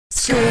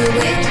Screw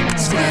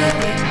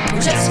it.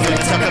 We're just gonna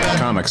talk about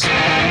comics.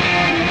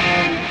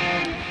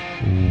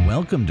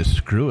 Welcome to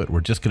Screw It. We're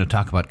just going to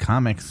talk about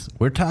comics.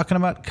 We're talking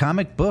about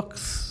comic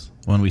books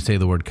when we say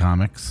the word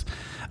comics.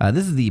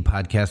 This is the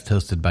podcast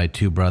hosted by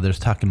two brothers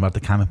talking about the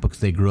comic books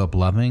they grew up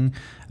loving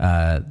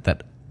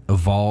that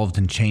evolved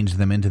and changed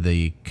them into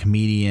the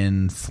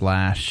comedian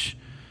slash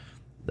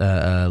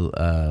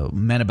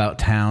men about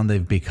town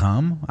they've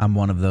become. I'm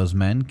one of those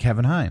men,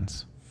 Kevin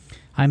Hines.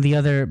 I'm the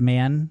other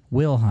man,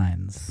 Will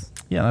Hines.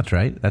 Yeah, that's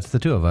right. That's the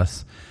two of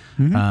us.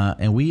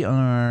 Mm-hmm. And we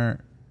are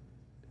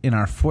in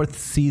our fourth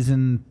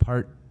season,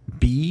 part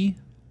B,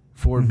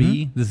 4B.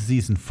 Mm-hmm. This is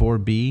season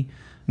 4B.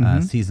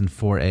 Mm-hmm. Season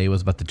 4A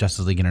was about the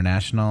Justice League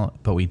International,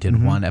 but we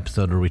did one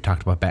episode where we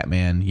talked about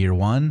Batman Year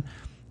One,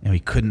 and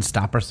we couldn't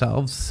stop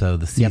ourselves, so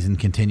the season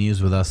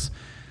continues with us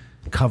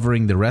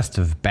covering the rest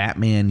of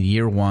Batman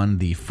Year One,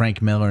 the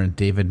Frank Miller and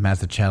David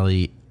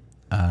Mazzucchelli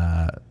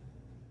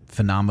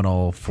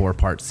phenomenal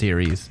 4-part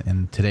series,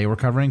 and today we're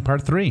covering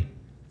part 3.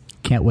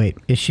 Can't wait.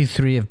 Issue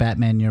 3 of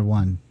Batman Year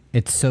One.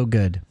 It's so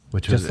good.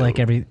 Which just was, like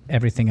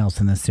everything else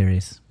in this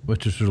series.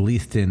 Which was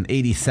released in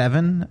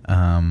 87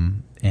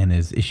 and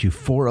is issue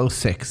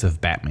 406 of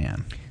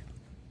Batman.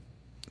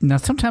 Now,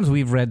 sometimes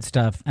we've read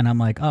stuff and I'm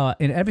like, oh,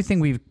 in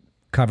everything we've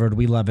covered,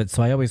 we love it.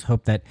 So I always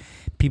hope that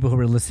people who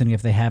are listening,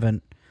 if they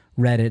haven't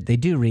read it, they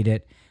do read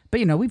it. But,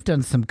 you know, we've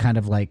done some kind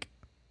of like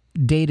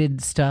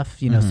dated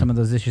stuff. You know, some of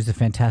those issues of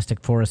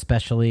Fantastic Four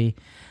especially.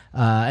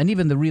 And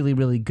even the really,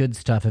 really good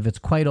stuff, if it's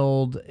quite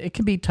old, it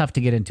can be tough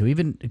to get into.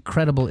 Even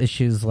incredible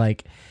issues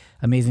like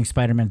Amazing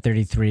Spider-Man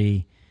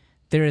 33,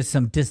 there is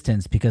some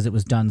distance because it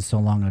was done so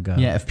long ago.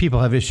 Yeah, if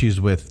people have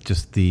issues with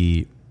just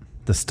the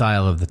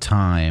style of the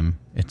time,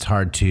 it's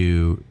hard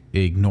to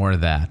ignore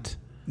that.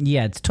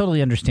 Yeah, it's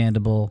totally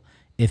understandable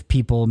if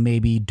people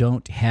maybe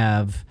don't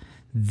have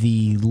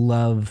the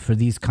love for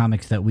these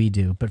comics that we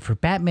do. But for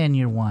Batman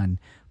Year One,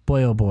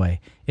 boy, oh boy,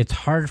 it's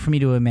hard for me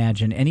to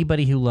imagine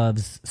anybody who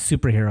loves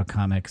superhero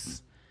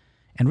comics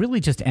and really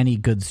just any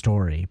good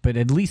story, but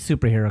at least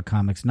superhero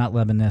comics, not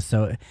loving this.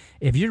 So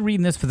if you're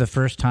reading this for the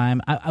first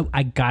time,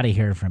 I got to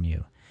hear from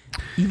you.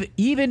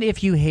 Even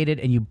if you hate it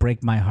and you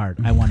break my heart,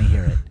 I want to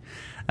hear it.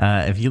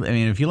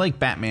 If you like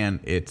Batman,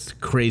 it's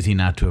crazy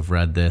not to have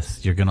read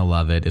this. You're going to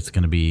love it. It's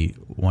going to be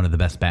one of the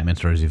best Batman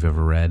stories you've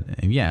ever read.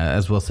 And yeah,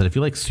 as Will said, if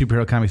you like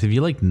superhero comics, if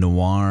you like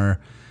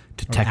noir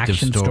detective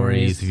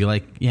stories, if you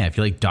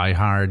like Die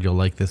Hard, you'll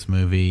like this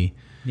movie.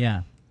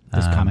 Yeah.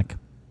 This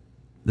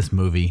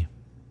movie.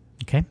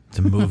 Okay. It's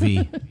a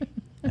movie.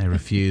 I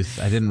refuse.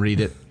 I didn't read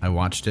it. I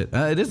watched it.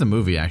 It is a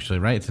movie, actually,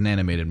 right? It's an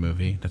animated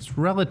movie that's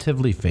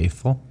relatively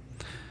faithful.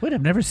 Wait,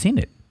 I've never seen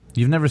it.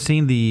 You've never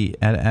seen the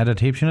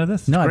adaptation of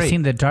this? No, I've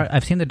seen the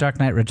Dark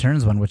Knight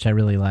Returns one, which I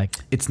really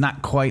liked. It's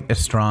not quite as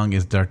strong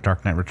as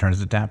Dark Knight Returns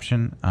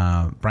adaptation.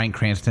 Bryan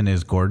Cranston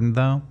is Gordon,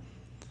 though,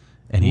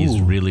 and he's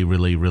really,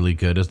 really, really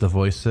good as the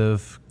voice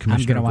of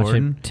Commissioner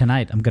Gordon.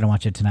 I'm going to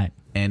watch it tonight.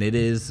 And it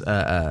is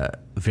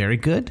very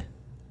good.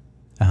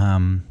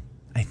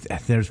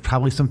 There's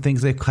probably some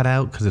things they cut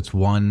out because it's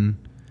one.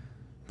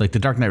 Like the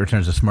Dark Knight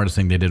Returns, the smartest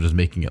thing they did was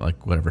making it like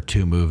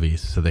 2 movies,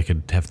 so they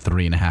could have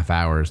 3.5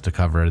 hours to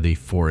cover the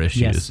 4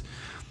 issues. Yes.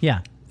 Yeah.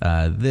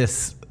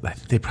 This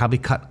they probably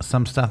cut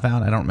some stuff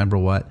out. I don't remember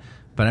what,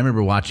 but I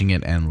remember watching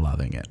it and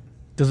loving it.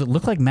 Does it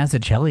look like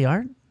Mazzucchelli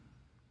art?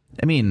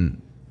 I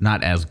mean,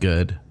 not as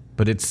good,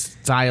 but it's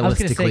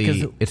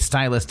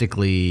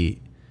stylistically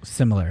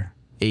similar,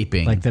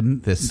 aping like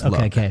this look.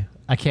 Okay.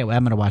 I can't wait.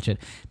 I'm going to watch it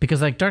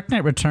because like Dark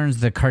Knight Returns,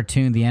 the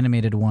cartoon, the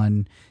animated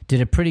one,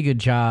 did a pretty good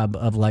job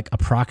of like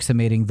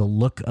approximating the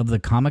look of the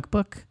comic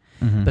book.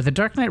 Mm-hmm. But the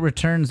Dark Knight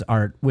Returns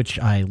art, which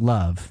I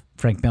love,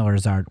 Frank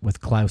Miller's art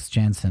with Klaus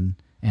Janson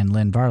and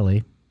Lynn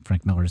Varley,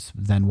 Frank Miller's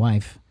then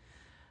wife.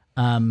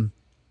 Now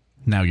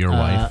your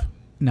wife.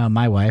 No,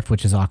 my wife,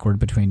 which is awkward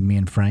between me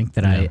and Frank,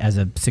 that I, as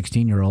a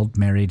 16-year-old,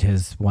 married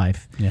his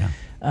wife. Yeah.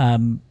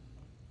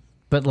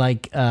 But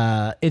like,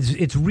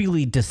 it's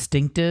really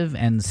distinctive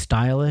and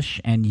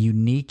stylish and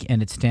unique,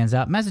 and it stands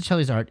out.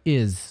 Mazzucchelli's art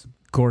is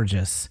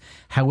gorgeous.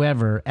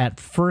 However, at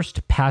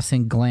first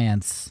passing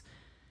glance,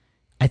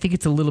 I think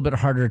it's a little bit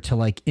harder to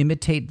like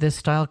imitate this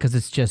style because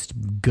it's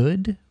just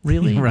good,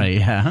 really. Right?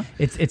 Yeah.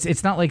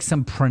 It's not like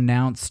some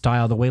pronounced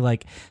style. The way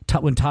like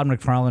when Todd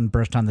McFarlane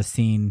burst on the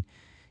scene,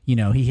 you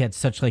know, he had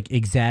such like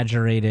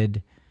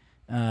exaggerated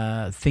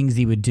things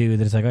he would do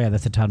that it's like, oh yeah,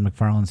 that's a Todd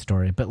McFarlane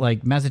story. But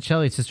like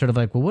Mazzucchelli, it's just sort of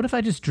like, well, what if I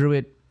just drew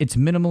it? It's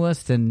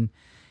minimalist and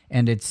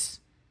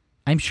it's,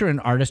 I'm sure an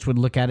artist would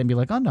look at it and be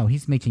like, oh no,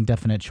 he's making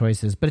definite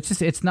choices. But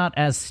it's not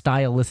as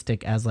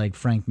stylistic as like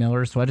Frank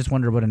Miller. So I just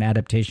wonder what an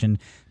adaptation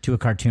to a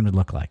cartoon would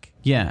look like.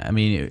 Yeah, I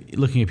mean,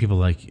 looking at people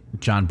like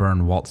John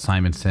Byrne, Walt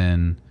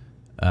Simonson,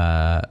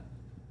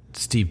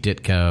 Steve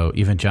Ditko,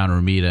 even John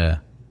Romita,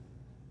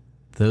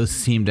 those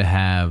seem to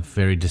have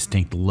very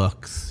distinct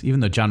looks, even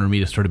though John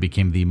Romita sort of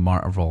became the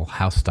Marvel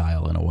house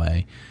style in a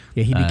way.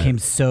 Yeah, he became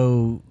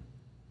so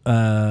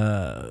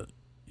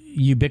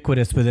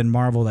ubiquitous within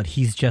Marvel that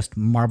he's just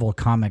Marvel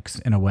Comics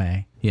in a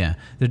way. Yeah,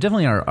 there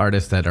definitely are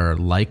artists that are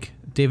like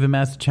David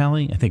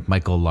Mazzucchelli. I think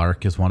Michael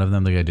Lark is one of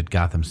them. The guy who did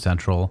Gotham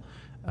Central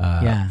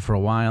for a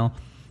while.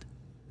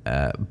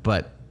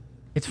 But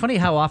it's funny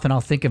how often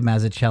I'll think of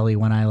Mazzucchelli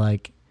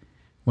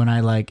when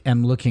I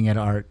am looking at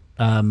art.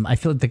 I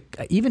feel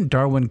like even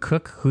Darwin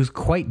Cook, who's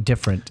quite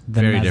different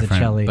than very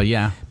Mazzucchelli,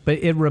 different, but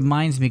it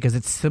reminds me because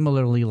it's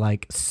similarly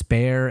like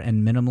spare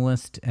and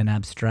minimalist and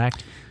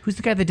abstract. Who's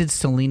the guy that did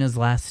Selena's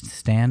Last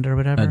Stand or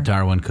whatever?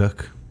 Darwin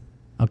Cook.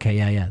 Okay,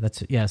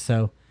 yeah.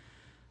 So,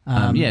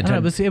 I don't know,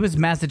 it was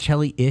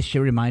Mazzucchelli-ish. It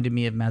reminded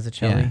me of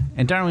Mazzucchelli. Yeah.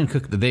 And Darwin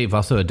Cook, they've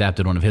also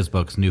adapted one of his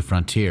books, New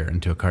Frontier,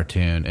 into a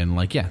cartoon, and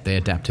they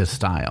adapt his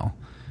style.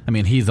 I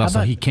mean,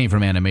 he came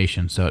from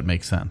animation, so it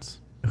makes sense.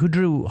 Who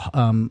drew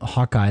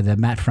Hawkeye, the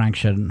Matt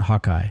Fraction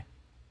Hawkeye?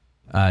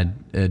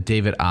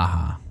 David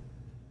Aja.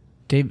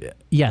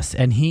 Yes,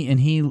 and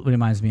he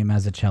reminds me of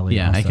Mazzucchelli.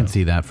 Yeah, also. I can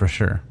see that for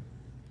sure.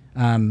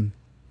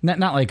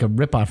 Not like a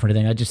ripoff or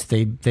anything. I just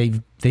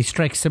they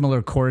strike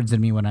similar chords in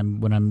me when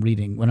I'm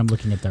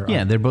looking at their art.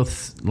 Yeah, they're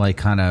both like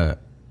kind of.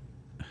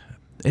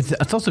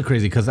 It's also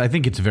crazy because I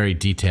think it's very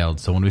detailed.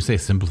 So when we say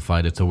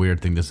simplified, it's a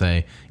weird thing to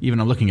say. Even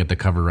I'm looking at the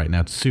cover right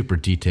now; it's super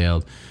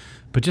detailed,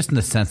 but just in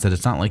the sense that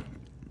it's not like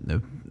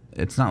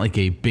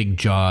a big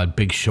jawed,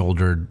 big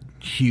shouldered,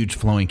 huge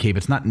flowing cape.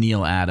 It's not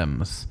Neil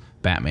Adams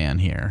Batman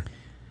here.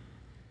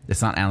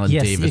 It's not Alan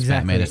Davis exactly.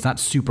 Batman. It's not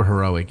super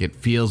heroic. It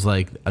feels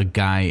like a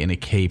guy in a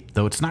cape,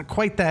 though it's not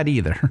quite that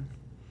either.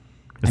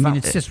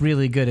 It's just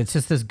really good. It's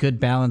just this good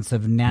balance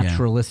of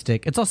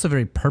naturalistic. Yeah. It's also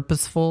very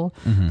purposeful.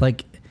 Mm-hmm.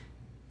 Like,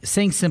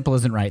 saying simple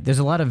isn't right. There's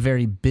a lot of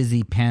very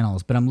busy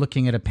panels, but I'm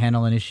looking at a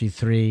panel in issue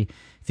 3,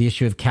 the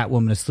issue of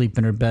Catwoman asleep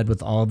in her bed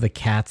with all the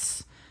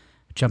cats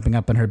jumping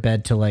up on her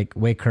bed to like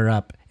wake her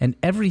up. And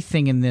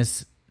everything in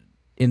this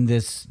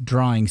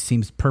drawing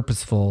seems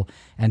purposeful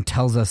and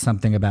tells us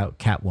something about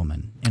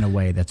Catwoman in a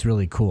way that's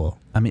really cool.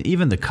 I mean,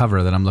 even the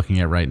cover that I'm looking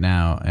at right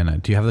now,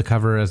 and do you have the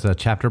cover as a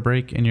chapter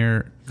break in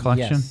your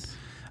collection?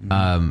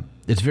 Yes.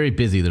 It's very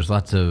busy. There's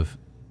lots of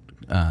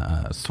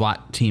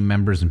SWAT team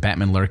members and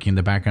Batman lurking in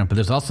the background, but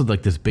there's also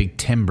like this big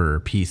timber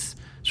piece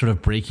sort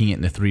of breaking it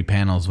into 3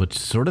 panels, which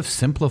sort of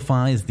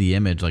simplifies the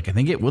image. Like, I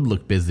think it would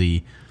look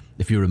busy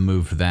if you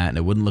removed that, and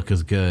it wouldn't look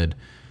as good.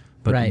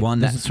 But right.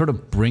 One that sort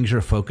of brings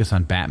your focus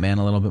on Batman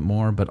a little bit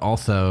more, but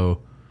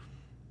also,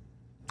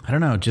 I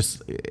don't know,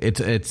 just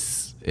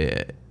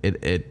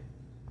it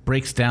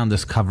breaks down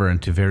this cover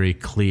into a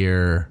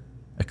clear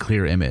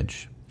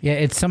image. Yeah,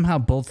 it's somehow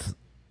both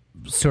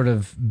sort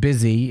of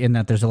busy in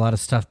that there's a lot of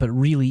stuff, but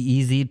really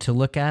easy to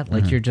look at.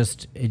 Like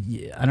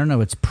I don't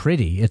know, it's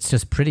pretty. It's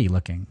just pretty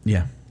looking.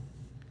 Yeah.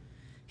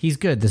 He's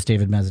good, this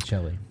David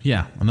Mazzucchelli.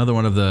 Yeah, another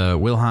one of the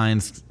Will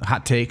Hines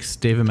hot takes.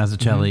 David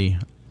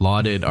Mazzucchelli,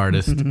 lauded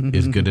artist,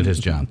 is good at his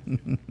job.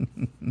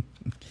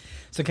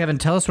 So, Kevin,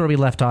 tell us where we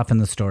left off in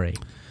the story.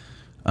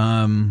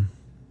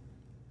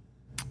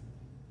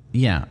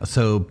 Yeah,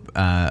 so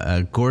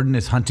Gordon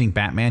is hunting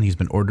Batman. He's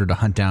been ordered to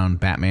hunt down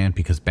Batman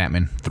because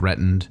Batman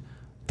threatened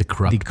the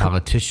corrupt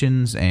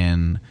politicians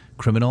and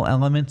criminal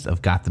elements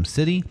of Gotham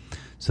City.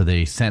 So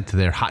they sent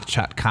their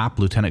hotshot cop,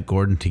 Lieutenant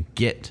Gordon, to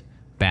get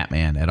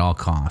Batman at all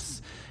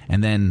costs.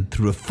 And then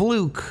through a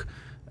fluke,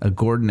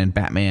 Gordon and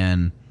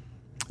Batman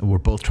were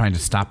both trying to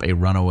stop a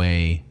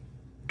runaway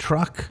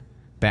truck.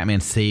 Batman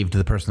saved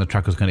the person the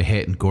truck was going to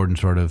hit, and Gordon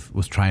sort of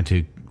was trying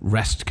to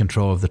wrest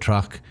control of the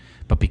truck.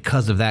 But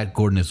because of that,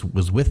 Gordon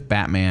was with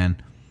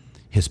Batman.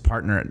 His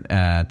partner,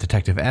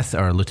 Detective Essen,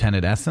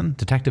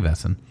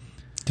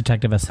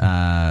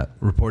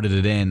 reported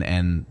it in,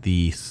 and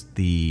the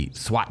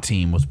SWAT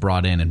team was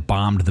brought in and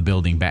bombed the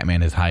building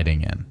Batman is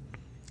hiding in,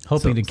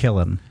 hoping to kill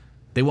him.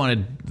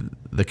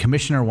 The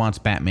commissioner wants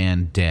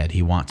Batman dead.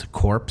 He wants a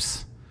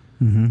corpse.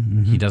 Mm-hmm,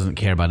 mm-hmm. He doesn't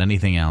care about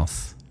anything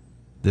else.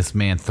 This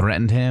man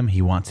threatened him.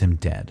 He wants him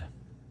dead.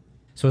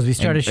 So as we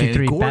start issue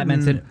 3,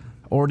 Batman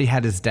already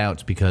had his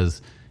doubts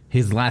because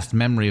his last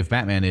memory of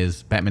Batman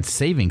is Batman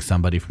saving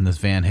somebody from this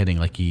van hitting.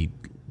 Like, he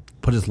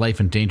put his life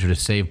in danger to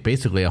save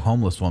basically a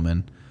homeless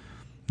woman.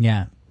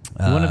 Yeah.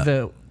 One of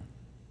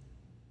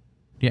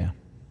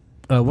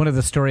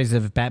the stories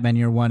of Batman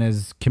Year One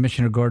is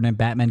Commissioner Gordon and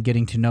Batman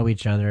getting to know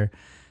each other.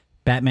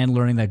 Batman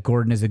learning that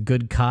Gordon is a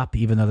good cop,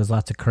 even though there's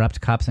lots of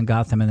corrupt cops in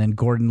Gotham, and then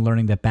Gordon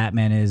learning that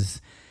Batman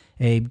is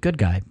a good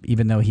guy,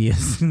 even though he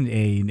is an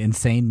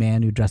insane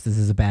man who dresses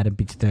as a bat and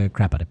beats the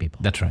crap out of people.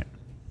 That's right.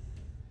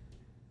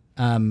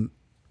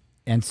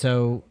 And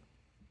so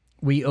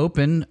we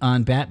open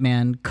on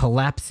Batman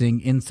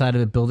collapsing inside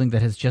of a building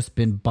that has just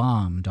been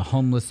bombed. A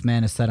homeless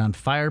man is set on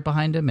fire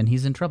behind him, and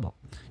he's in trouble.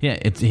 Yeah,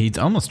 he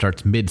almost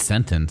starts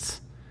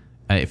mid-sentence.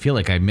 I feel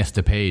like I missed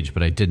a page,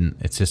 but I didn't.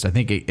 It's just, I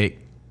think it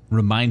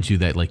reminds you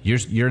that, like,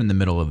 you're in the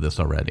middle of this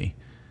already.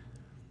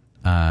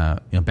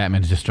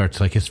 Batman just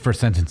starts, like, his first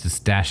sentence is ..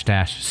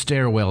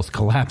 stairwells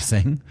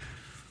collapsing.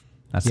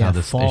 That's how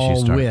this issue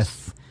starts.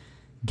 With,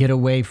 get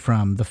away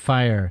from, the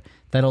fire.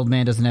 That old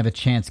man doesn't have a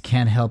chance.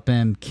 Can't help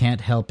him.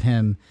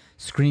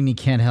 Screamy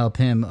can't help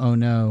him. Oh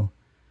no.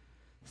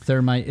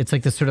 Thermite. It's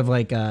like this sort of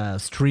like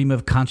stream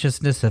of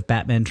consciousness of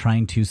Batman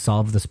trying to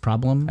solve this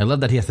problem. I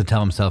love that he has to tell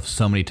himself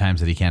so many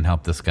times that he can't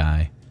help this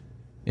guy.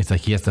 It's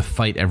like he has to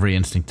fight every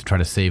instinct to try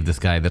to save this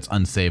guy that's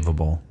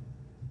unsavable.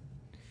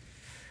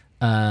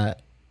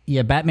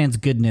 Yeah, Batman's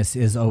goodness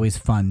is always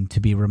fun to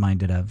be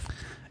reminded of.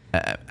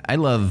 I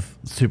love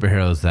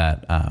superheroes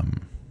that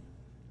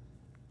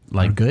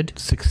Are good?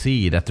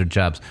 succeed at their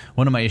jobs.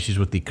 One of my issues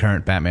with the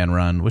current Batman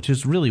run, which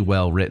is really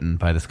well written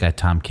by this guy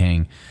Tom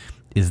King,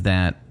 is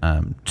that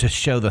to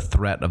show the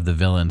threat of the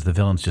villains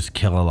just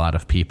kill a lot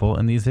of people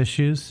in these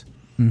issues.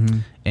 Mm-hmm.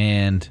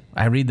 And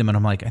I read them and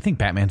I'm like, I think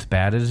Batman's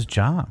bad at his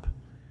job.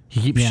 He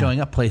keeps showing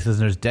up places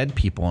and there's dead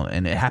people,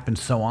 and it happens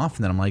so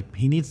often that I'm like,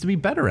 he needs to be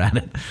better at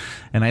it.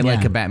 And I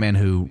like a Batman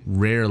who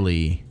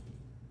rarely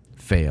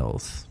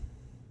fails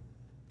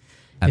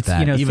at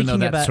that, even though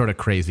that's sort of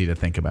crazy to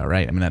think about,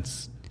 right? I mean,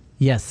 that's...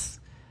 Yes.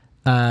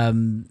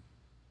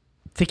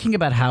 Thinking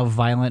about how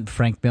violent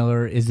Frank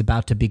Miller is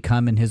about to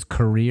become in his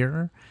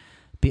career,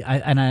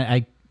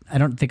 I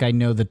don't think I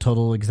know the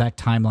total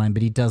exact timeline,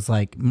 but he does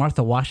like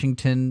Martha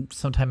Washington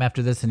sometime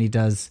after this, and he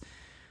does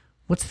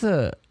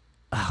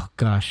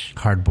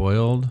Hard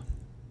Boiled?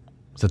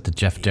 Is that the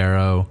Jeff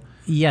Darrow?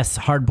 Yes,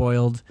 Hard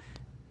Boiled,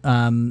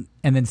 and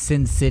then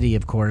Sin City,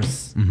 of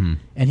course. Mm-hmm.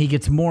 And he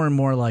gets more and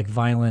more like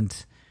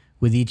violent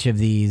with each of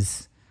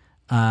these.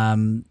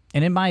 And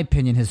in my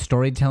opinion, his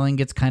storytelling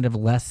gets kind of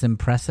less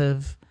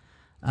impressive.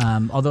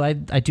 Although I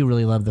do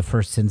really love the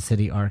first Sin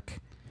City arc.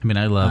 I mean,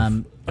 I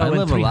love a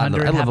lot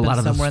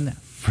of the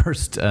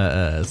first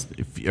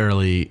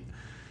early.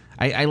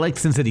 I liked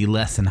Sin City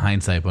less in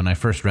hindsight. But when I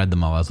first read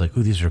them all, I was like,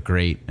 "Ooh, these are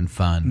great and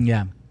fun."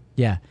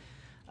 Yeah.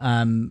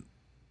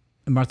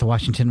 Martha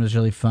Washington was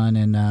really fun,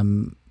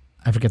 and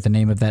I forget the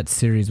name of that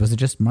series. Was it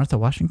just Martha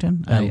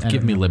Washington?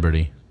 Give Me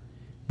Liberty.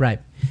 Right.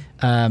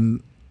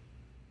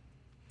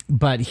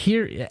 But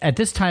here, at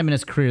this time in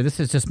his career, this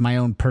is just my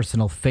own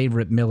personal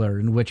favorite Miller,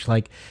 in which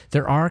like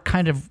there are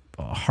kind of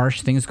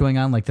harsh things going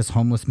on, like this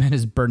homeless man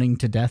is burning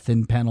to death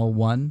in panel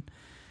 1,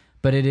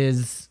 but it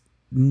is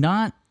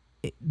not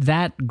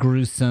that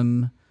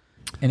gruesome,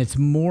 and it's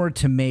more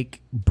to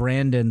make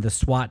Brandon, the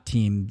SWAT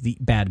team, the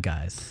bad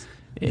guys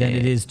than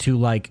it is to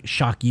like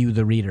shock you,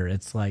 the reader.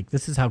 It's like,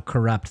 this is how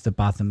corrupt the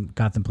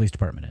Gotham Police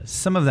Department is.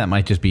 Some of that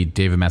might just be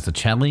David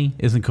Mazzucchelli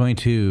isn't going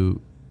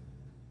to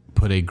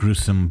put a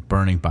gruesome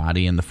burning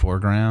body in the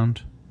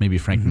foreground. Maybe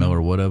Frank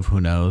Miller would have. Who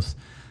knows?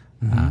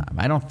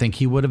 I don't think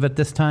he would have at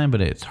this time,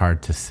 but it's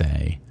hard to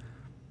say.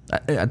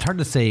 It's hard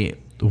to say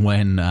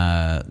when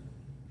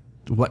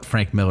what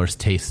Frank Miller's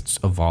tastes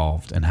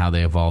evolved and how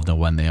they evolved and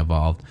when they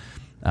evolved.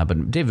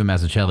 But David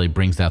Mazzucchelli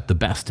brings out the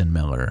best in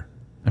Miller.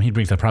 I mean, he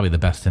brings out probably the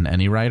best in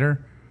any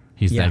writer.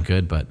 He's that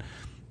good, but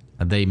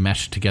they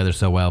mesh together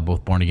so well,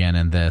 both Born Again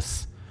and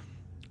this.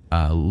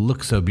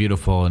 Look so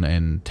beautiful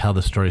and tell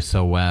the story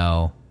so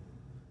well.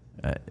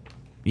 I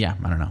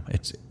don't know.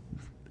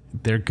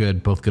 They're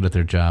good, both good at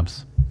their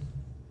jobs.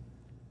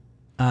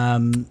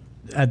 On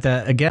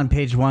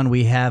page 1,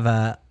 we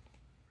have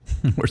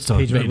we're still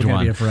page 1. We're gonna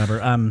be here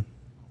forever.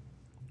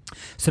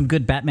 Some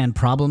good Batman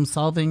problem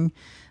solving.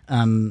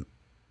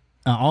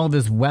 All of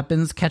his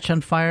weapons catch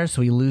on fire,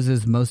 so he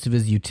loses most of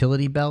his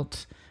utility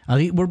belt.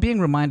 We're being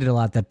reminded a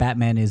lot that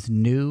Batman is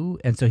new,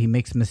 and so he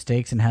makes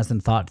mistakes and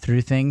hasn't thought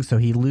through things, so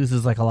he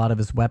loses like a lot of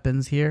his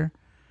weapons here.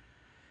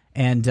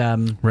 And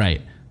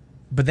right.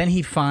 But then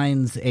he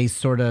finds a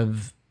sort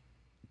of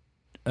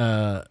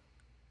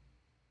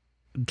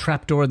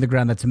trapdoor in the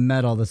ground that's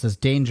metal that says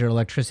danger,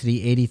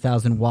 electricity,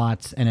 80,000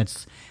 watts, and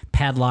it's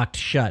padlocked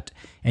shut.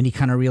 And he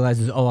kind of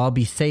realizes, I'll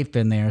be safe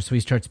in there. So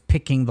he starts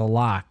picking the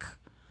lock.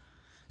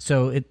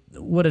 So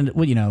what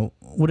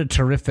a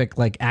terrific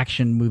like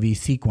action movie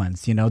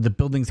sequence. You know, the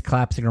building's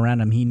collapsing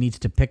around him. He needs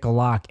to pick a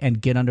lock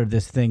and get under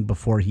this thing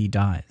before he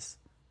dies.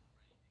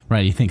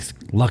 Right. He thinks,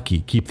 lucky,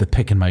 keep the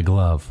pick in my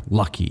glove.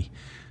 Lucky.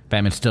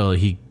 Batman still,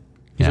 he's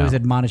always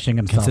admonishing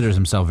himself. Considers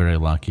himself very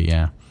lucky,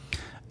 yeah.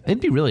 It'd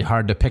be really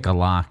hard to pick a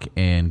lock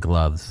in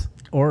gloves.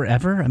 Or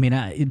ever. I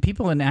mean,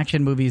 people in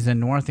action movies and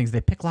noir things, they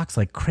pick locks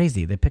like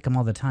crazy. They pick them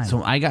all the time.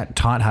 So I got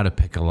taught how to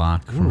pick a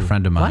lock from a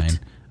friend of mine.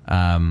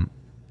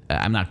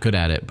 I'm not good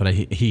at it, but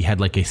he had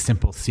like a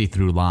simple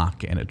see-through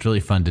lock, and it's really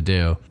fun to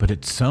do. But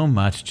it's so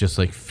much just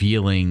like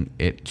feeling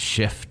it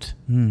shift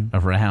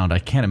around. I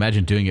can't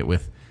imagine doing it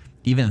with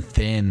even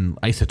thin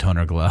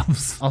isotoner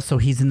gloves. Also,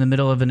 he's in the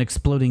middle of an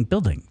exploding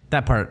building.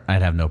 That part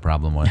I'd have no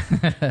problem with.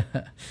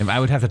 If I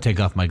would have to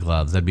take off my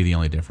gloves. That'd be the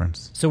only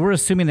difference. So we're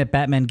assuming that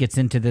Batman gets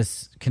into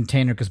this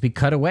container because we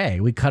cut away.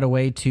 We cut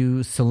away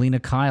to Selina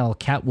Kyle,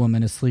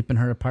 Catwoman, asleep in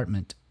her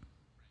apartment.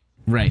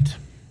 Right.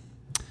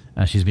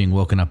 She's being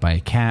woken up by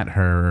a cat.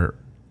 Her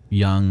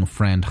young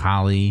friend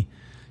Holly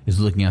is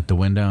looking out the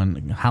window,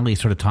 and Holly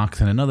sort of talks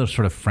in another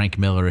sort of Frank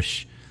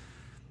Miller-ish,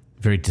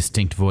 very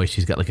distinct voice.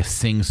 She's got like a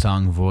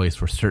sing-song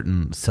voice where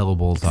certain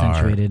syllables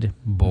accentuated, are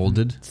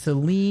bolded.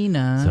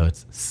 Selena. So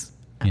it's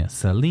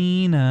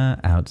Selena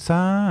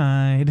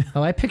outside.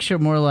 Oh, I picture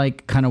more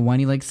like kind of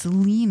whiny, like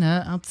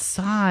Selena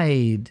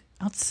outside.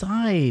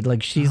 outside.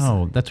 Like she's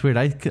Oh, that's weird.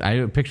 I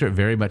picture it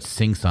very much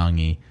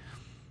sing-songy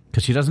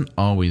because she doesn't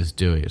always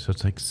do it. So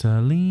it's like,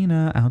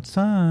 Selena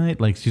outside.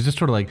 Like she's just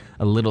sort of like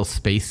a little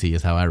spacey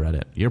is how I read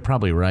it. You're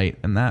probably right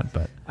in that,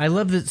 but... I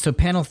love that. So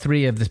panel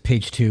 3 of this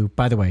page 2,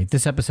 by the way,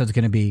 this episode's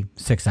going to be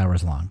 6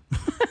 hours long.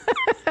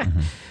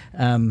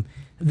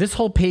 This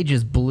whole page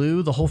is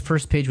blue. The whole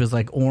first page was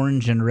like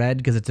orange and red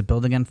because it's a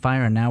building on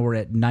fire. And now we're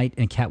at night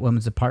in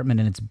Catwoman's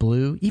apartment and it's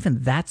blue.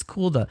 Even that's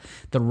cool. The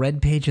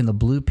red page and the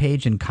blue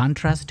page in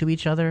contrast to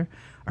each other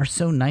are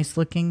so nice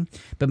looking.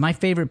 But my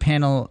favorite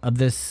panel of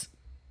this,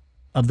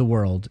 of the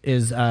world,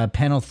 is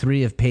panel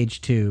 3 of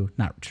page 2.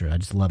 Not true. I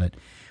just love it.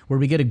 Where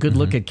we get a good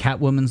look at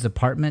Catwoman's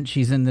apartment.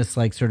 She's in this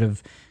like sort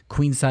of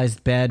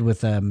queen-sized bed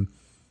with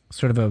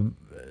sort of a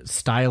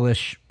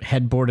stylish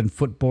headboard and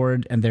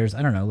footboard, and there's,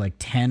 I don't know, like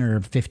 10 or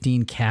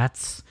 15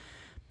 cats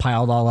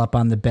piled all up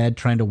on the bed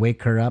trying to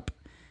wake her up.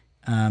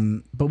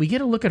 But we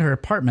get a look at her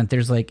apartment.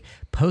 There's like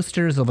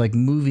posters of like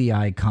movie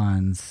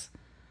icons,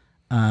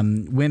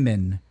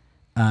 women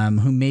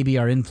who maybe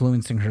are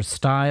influencing her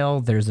style.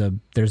 There's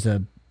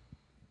a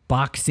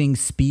boxing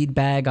speed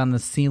bag on the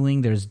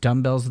ceiling. There's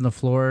dumbbells on the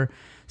floor.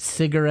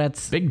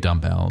 Cigarettes. Big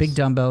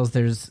dumbbells.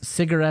 There's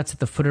cigarettes at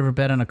the foot of her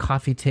bed on a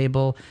coffee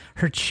table.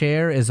 Her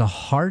chair is a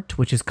heart,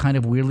 which is kind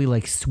of weirdly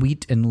like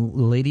sweet and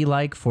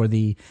ladylike for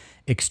the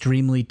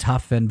extremely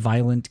tough and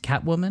violent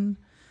Catwoman.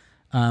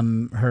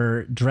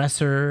 Her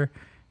dresser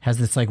has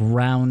this like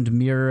round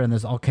mirror, and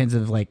there's all kinds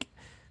of like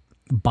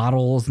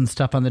bottles and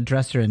stuff on the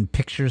dresser and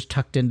pictures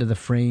tucked into the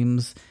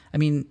frames. I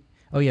mean,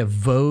 oh yeah,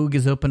 Vogue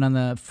is open on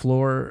the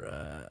floor.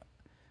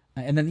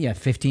 And then,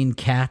 15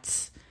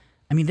 cats.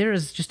 I mean, there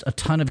is just a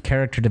ton of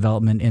character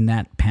development in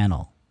that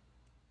panel.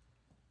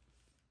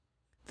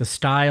 The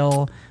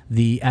style,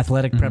 the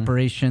athletic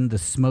preparation, the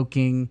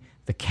smoking,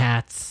 the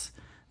cats,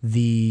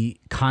 the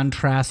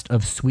contrast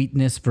of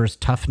sweetness versus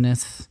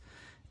toughness.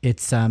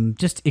 It's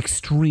just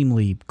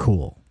extremely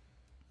cool.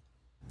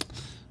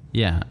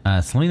 Yeah,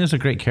 Selena's a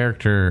great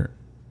character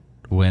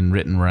when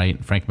written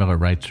right. Frank Miller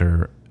writes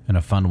her in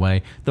a fun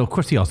way. Though, of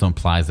course, he also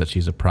implies that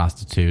she's a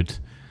prostitute.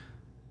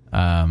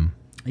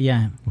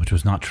 Yeah, which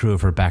was not true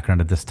of her background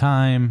at this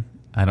time.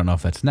 I don't know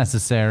if that's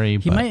necessary.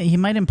 He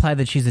might imply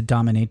that she's a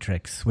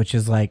dominatrix, which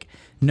is like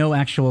no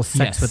actual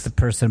sex with the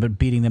person, but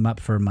beating them up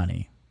for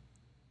money.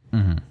 I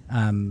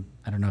don't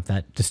know if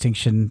that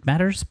distinction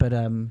matters, but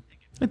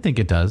I think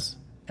it does.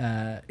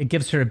 It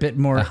gives her a bit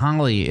more.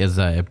 Holly is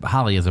a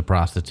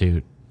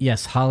prostitute.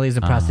 Yes, Holly is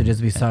a prostitute,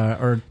 as we saw,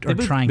 or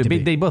trying to be.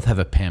 They both have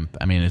a pimp.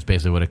 I mean, it's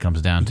basically what it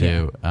comes down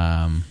to.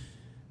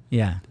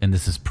 Yeah. And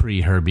this is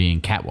pre her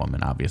being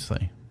Catwoman,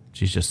 obviously.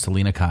 She's just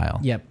Selena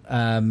Kyle. Yep.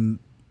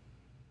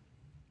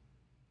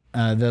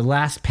 The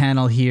last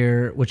panel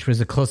here, which was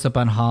a close up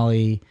on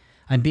Holly.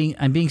 I'm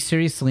being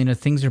serious, Selena.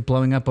 Things are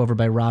blowing up over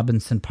by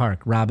Robinson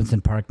Park.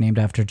 Robinson Park, named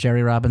after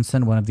Jerry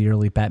Robinson, one of the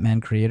early Batman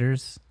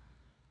creators,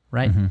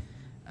 right?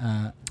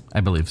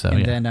 I believe so.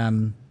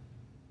 And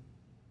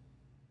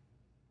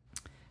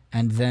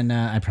then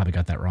I probably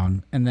got that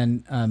wrong. And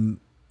then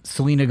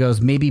Selena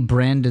goes, maybe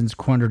Brandon's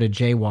cornered a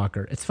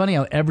jaywalker. It's funny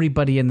how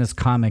everybody in this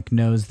comic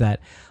knows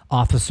that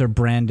Officer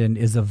Brandon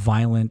is a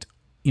violent,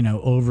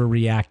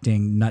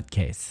 overreacting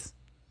nutcase.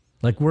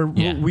 Like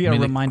we are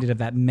reminded of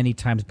that many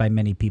times by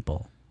many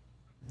people.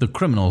 The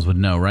criminals would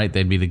know, right?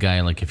 They'd be the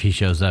guy, like, if he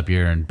shows up,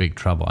 you're in big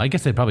trouble. I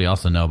guess they'd probably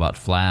also know about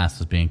Flass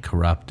as being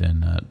corrupt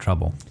and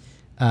trouble.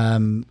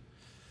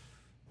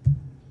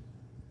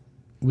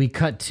 We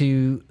cut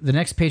to the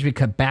next page. We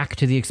cut back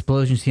to the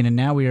explosion scene, and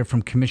now we are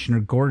from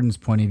Commissioner Gordon's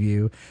point of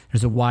view.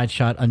 There's a wide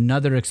shot,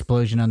 another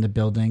explosion on the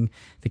building.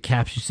 The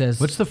caption says,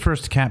 "What's the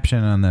first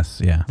caption on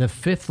this?" Yeah, the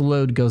 5th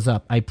load goes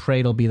up. I pray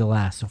it'll be the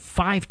last. So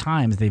 5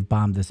 times they've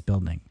bombed this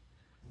building.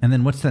 And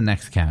then what's the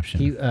next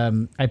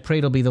caption? I pray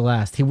it'll be the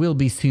last. He will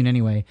be soon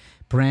anyway.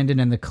 Brandon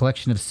and the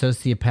collection of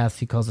sociopaths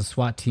he calls a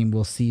SWAT team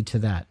will see to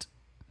that.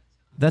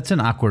 That's an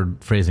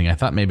awkward phrasing. I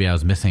thought maybe I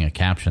was missing a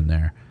caption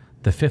there.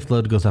 The 5th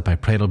load goes up. I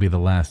pray it'll be the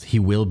last. He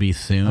will be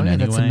soon anyway.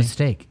 That's a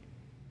mistake.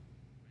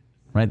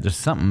 Right? There's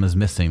something is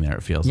missing there,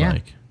 it feels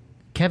like.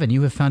 Kevin,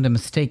 you have found a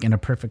mistake in a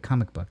perfect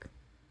comic book.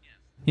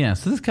 Yeah,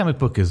 so this comic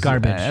book is,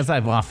 garbage. As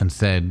I've often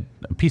said,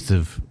 a piece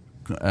of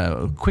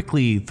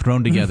quickly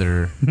thrown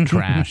together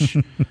trash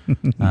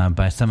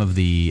by some of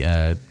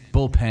the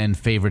bullpen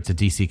favorites at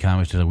DC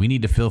Comics. We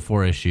need to fill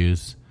 4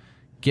 issues.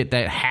 Get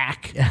that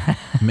hack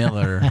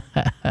Miller...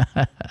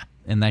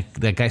 And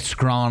that guy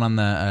scrawling on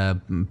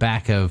the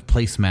back of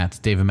placemats,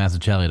 David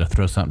Mazzucchelli, to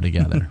throw something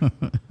together.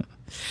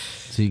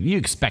 So you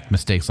expect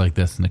mistakes like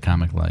this in a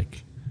comic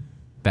like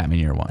Batman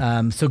Year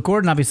One. So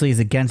Gordon obviously is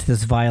against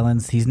this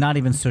violence. He's not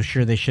even so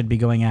sure they should be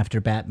going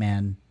after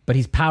Batman, but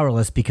he's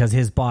powerless because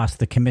his boss,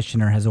 the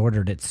commissioner, has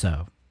ordered it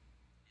so.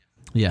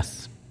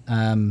 Yes.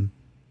 And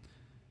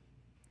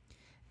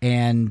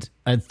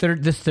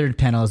this third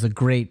panel is a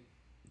great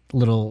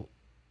little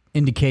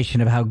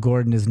indication of how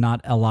Gordon is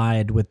not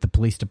allied with the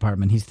police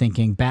department. He's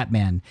thinking,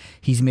 Batman,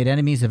 he's made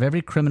enemies of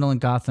every criminal in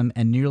Gotham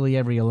and nearly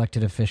every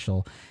elected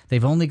official.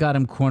 They've only got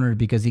him cornered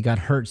because he got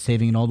hurt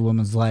saving an old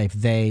woman's life.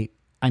 They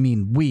I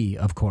mean, we,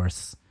 of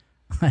course.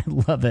 I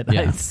love it.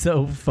 Yeah. It's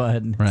so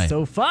fun. Right.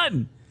 So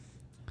fun.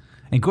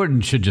 And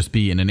Gordon should just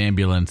be in an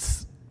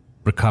ambulance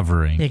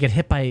recovering. He get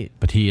hit by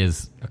But he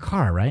is... a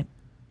car, right?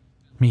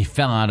 I mean, he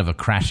fell out of a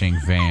crashing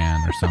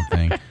van or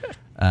something.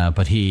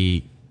 But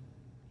he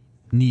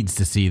needs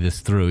to see this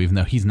through, even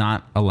though he's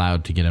not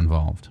allowed to get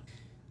involved.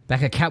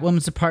 Back at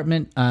Catwoman's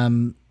apartment,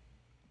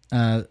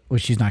 well,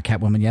 she's not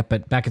Catwoman yet,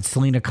 but back at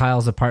Selena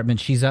Kyle's apartment,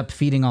 she's up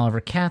feeding all of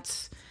her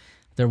cats.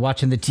 They're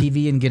watching the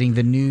TV and getting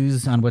the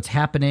news on what's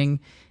happening,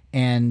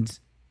 and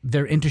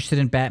they're interested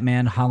in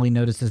Batman. Holly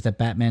notices that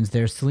Batman's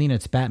there. Selena,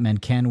 it's Batman,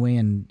 can we?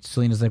 And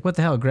Selena's like, what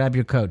the hell? Grab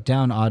your coat.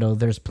 Down, Otto.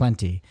 There's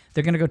plenty.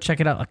 They're going to go check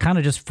it out, kind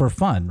of just for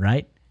fun,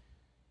 right?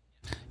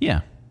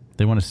 Yeah.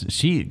 They want to...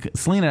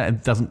 Selena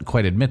doesn't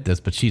quite admit this,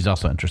 but she's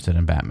also interested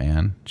in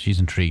Batman. She's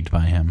intrigued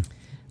by him.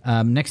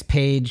 Next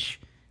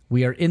page,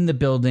 we are in the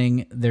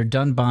building. They're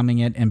done bombing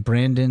it, and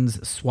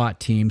Brandon's SWAT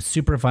team,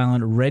 super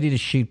violent, ready to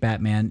shoot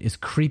Batman, is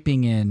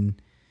creeping in.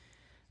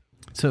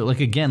 So,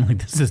 again,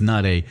 this is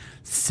not a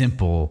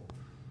simple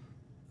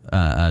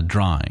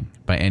drawing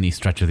by any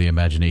stretch of the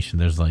imagination.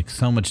 There's,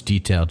 so much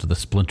detail to the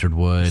splintered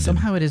wood.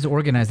 Somehow it is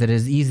organized that it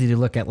is easy to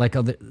look at.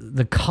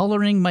 The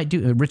coloring might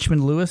do...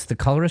 Richmond Lewis, the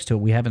colorist, who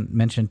we haven't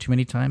mentioned too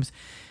many times,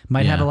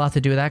 might have a lot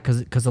to do with that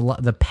because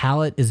the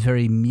palette is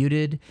very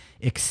muted,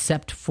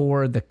 except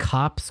for the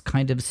cops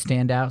kind of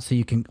stand out, so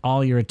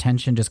all your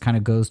attention just kind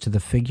of goes to the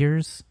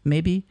figures,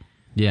 maybe?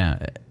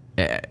 Yeah.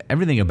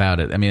 Everything about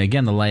it. I mean,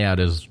 again, the layout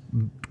is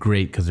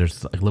great because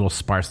there's a little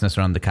sparseness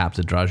around the cops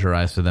that draws your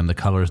eyes to them. The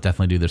colors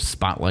definitely do. There's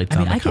spotlights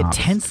on the cops. I get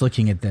tense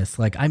looking at this.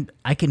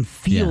 I can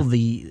feel it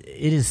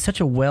is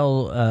such a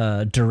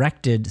well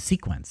directed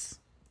sequence.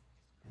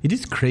 It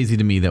is crazy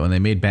to me that when they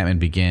made Batman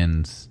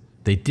Begins,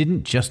 they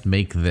didn't just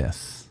make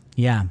this.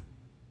 Yeah.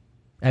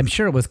 I'm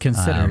sure it was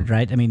considered,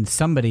 right? I mean,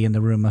 somebody in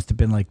the room must have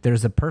been like,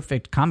 there's a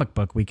perfect comic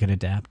book we could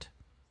adapt.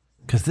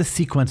 Because this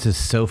sequence is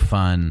so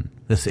fun,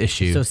 this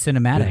issue. So cinematic.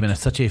 It would have been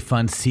such a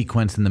fun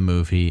sequence in the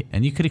movie,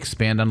 and you could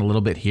expand on a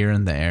little bit here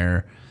and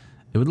there.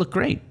 It would look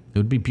great. It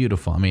would be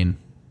beautiful. I mean,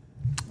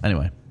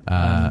 anyway.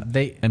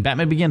 And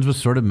Batman Begins was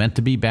sort of meant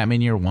to be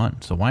Batman Year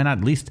One, so why not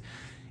at least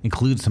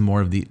include some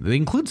more of the... They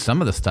include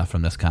some of the stuff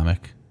from this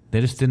comic.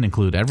 They just didn't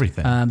include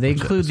everything. They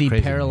include the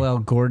parallel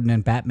Gordon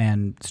and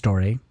Batman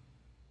story.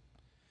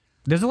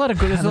 There's a lot of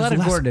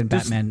Gordon in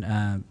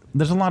Batman.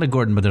 There's a lot of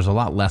Gordon, but there's a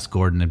lot less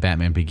Gordon in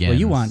Batman Begins. Well,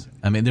 you want?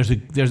 I mean, there's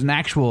an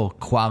actual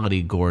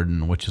quality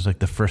Gordon, which is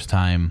the first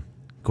time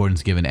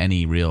Gordon's given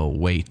any real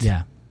weight.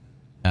 Yeah.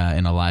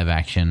 In a live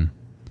action.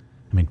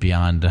 I mean,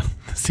 beyond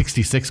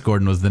 66,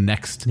 Gordon was the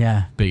next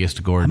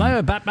biggest Gordon. Am I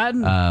a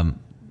Batman?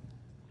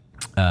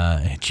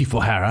 Chief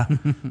O'Hara.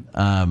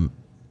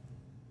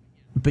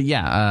 But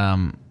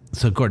yeah,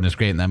 so Gordon is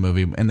great in that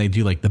movie, and they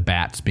do the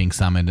bats being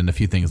summoned and a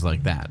few things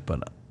like that,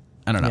 but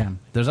I don't know. Yeah.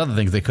 There's other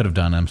things they could have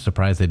done. I'm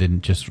surprised they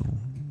didn't just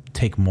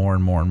take more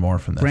and more and more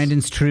from this.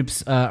 Brandon's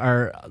troops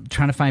are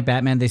trying to find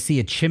Batman. They see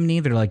a chimney.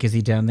 They're like, is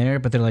he down there?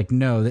 But they're like,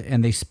 no.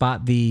 And they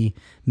spot the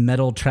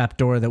metal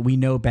trapdoor that we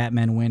know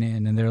Batman went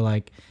in. And they're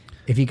like,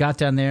 if he got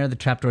down there, the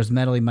trapdoor's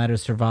metal, he might have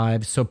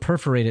survived. So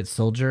perforate it,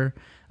 soldier.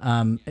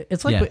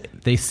 It's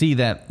like... they see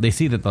that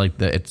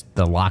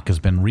the lock has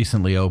been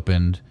recently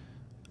opened.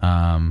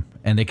 And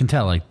they can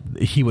tell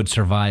he would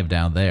survive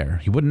down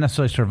there. He wouldn't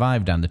necessarily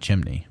survive down the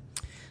chimney.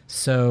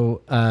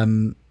 So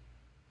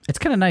it's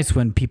kind of nice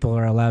when people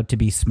are allowed to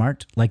be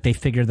smart. They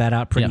figure that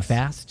out pretty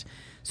fast.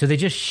 So they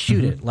just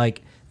shoot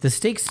it. The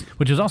stakes...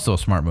 Which is also a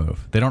smart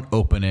move. They don't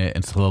open it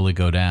and slowly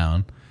go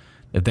down.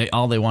 If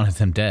all they want is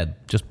him dead,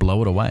 just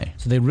blow it away.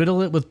 So they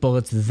riddle it with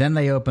bullets, then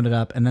they open it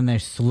up, and then they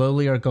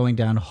slowly are going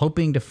down,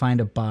 hoping to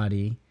find a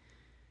body.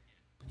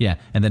 Yeah,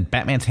 and then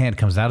Batman's hand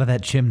comes out of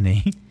that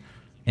chimney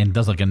and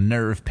does a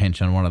nerve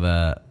pinch on one of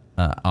the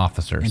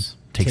officers.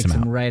 And takes him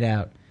out. Right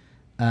out.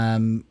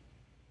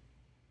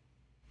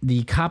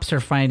 The cops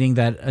are finding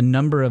that a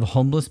number of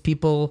homeless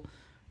people,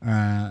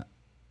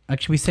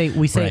 actually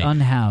we say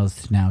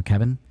unhoused now,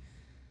 Kevin.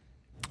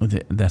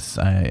 That's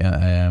I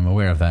am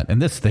aware of that. And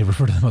this they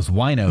refer to them as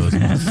winos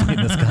mostly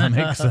in this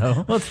comic.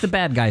 So well, it's the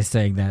bad guy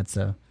saying that.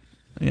 So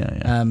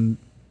yeah.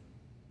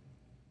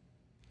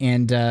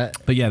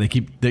 But yeah,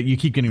 you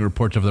keep getting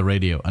reports over the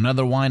radio.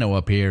 Another wino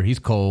up here. He's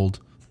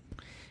cold.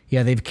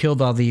 Yeah, they've killed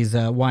all these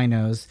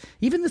winos.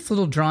 Even this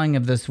little drawing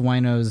of this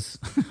wino's.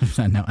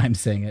 No, I'm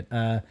saying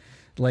it.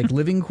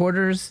 Living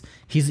quarters.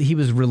 He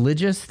was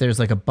religious.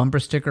 There's a bumper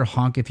sticker,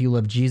 honk if you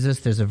love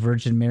Jesus. There's a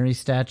Virgin Mary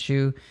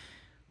statue.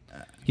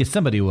 Yeah,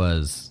 somebody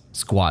was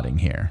squatting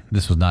here.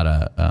 This was not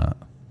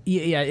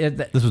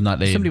this was not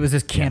somebody was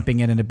just camping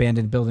in an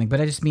abandoned building.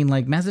 But I just mean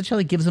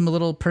Mazzucchelli gives him a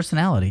little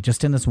personality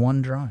just in this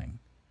one drawing.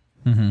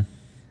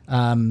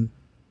 Mm-hmm.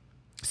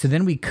 So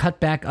then we cut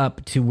back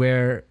up to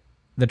where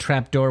the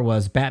trap door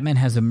was. Batman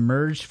has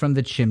emerged from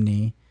the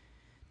chimney,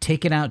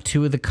 taken out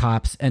two of the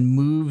cops, and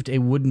moved a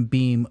wooden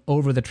beam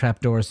over the trap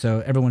door, so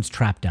everyone's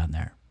trapped down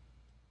there.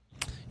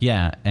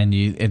 Yeah, and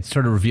it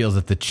sort of reveals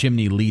that the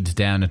chimney leads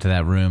down into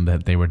that room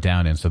that they were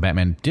down in. So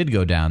Batman did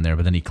go down there,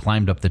 but then he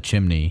climbed up the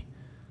chimney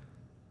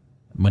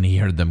when he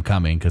heard them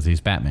coming because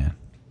he's Batman.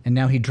 And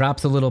now he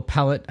drops a little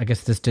pellet. I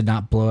guess this did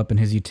not blow up in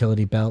his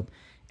utility belt.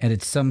 And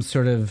it's some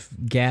sort of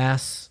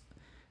gas.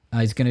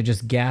 He's going to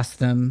just gas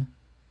them.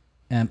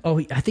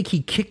 I think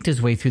he kicked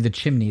his way through the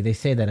chimney. They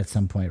say that at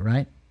some point,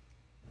 right?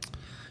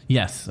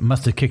 Yes,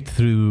 must have kicked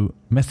through,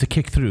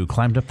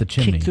 climbed up the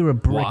chimney. Kicked through a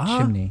brick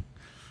chimney.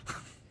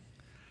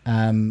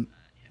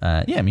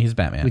 He's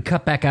Batman. We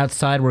cut back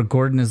outside where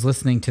Gordon is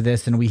listening to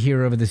this, and we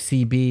hear over the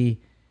CB,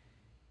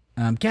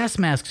 gas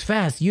masks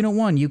fast, Unit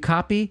 1, you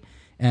copy?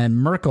 And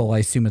Merkel, I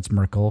assume it's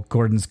Merkel,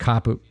 Gordon's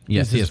cop.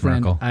 Yes, he is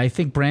Merkel. I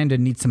think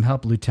Brandon needs some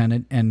help,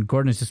 Lieutenant, and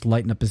Gordon is just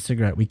lighting up his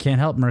cigarette. We can't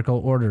help Merkel.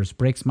 Orders.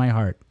 Breaks my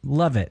heart.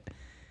 Love it.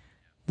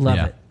 Love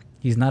it.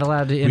 He's not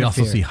allowed to interfere. We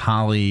also see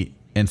Holly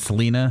and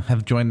Selena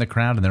have joined the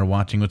crowd, and they're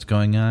watching what's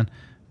going on.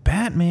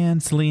 Batman,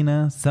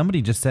 Selena,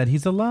 somebody just said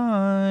he's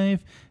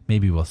alive.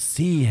 Maybe we'll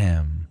see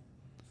him.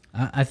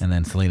 And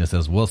then Selena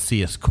says, we'll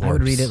see his corpse. I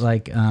would read it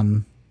like,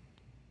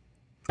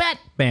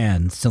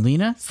 Batman,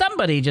 Selena,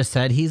 somebody just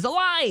said he's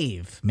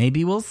alive.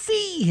 Maybe we'll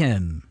see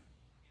him.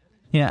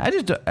 Yeah,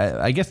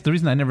 I guess the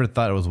reason I never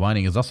thought it was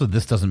whining is also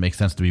this doesn't make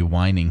sense to be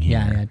whining here.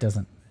 Yeah, it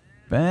doesn't.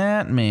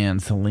 Batman,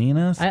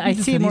 Selena. I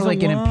see it more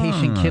like an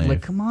impatient kid,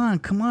 like, come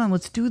on,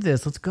 let's do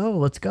this. Let's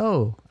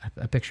go.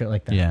 I picture it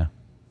like that. Yeah.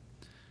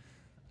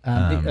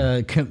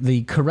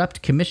 The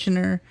corrupt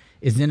commissioner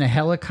is in a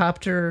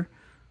helicopter.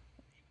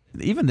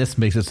 Even this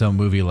makes its own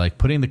movie, like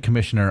putting the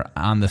commissioner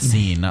on the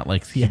scene, not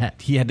like he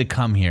had to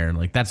come here.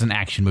 Like that's an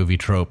action movie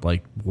trope.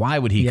 Like why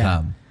would he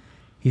come?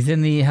 He's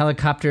in the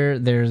helicopter.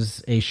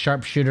 There's a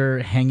sharpshooter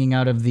hanging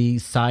out of the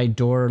side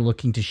door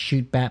looking to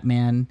shoot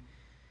Batman.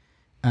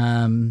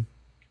 The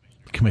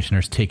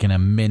commissioner's taking a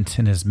mint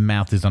in his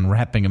mouth. He's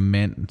unwrapping a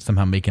mint and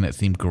somehow making it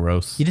seem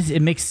gross.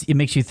 It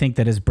makes you think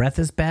that his breath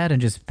is bad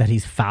and just that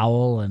he's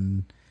foul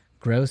and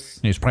gross.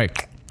 And he's probably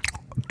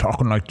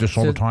talking like this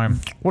all the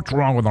time. What's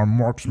wrong with our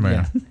marksman?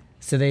 Yeah.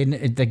 So they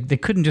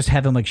couldn't just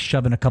have him like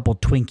shoving a couple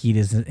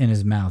Twinkies in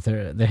his mouth.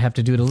 They have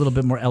to do it a little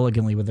bit more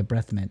elegantly with a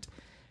breath mint.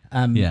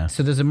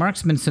 So there's a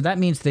marksman. So that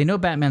means they know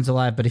Batman's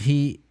alive, but if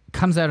he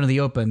comes out in the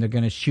open, they're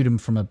going to shoot him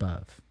from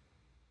above.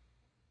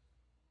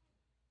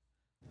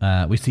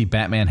 We see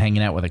Batman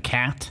hanging out with a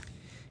cat.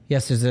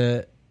 Yes, there's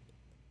a.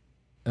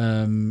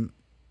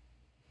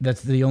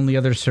 That's the only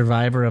other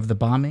survivor of the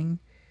bombing.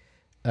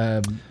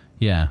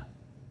 Yeah.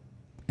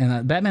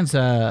 And Batman's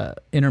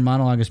inner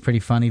monologue is pretty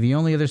funny. The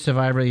only other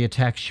survivor of the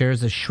attack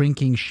shares a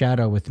shrinking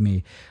shadow with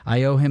me.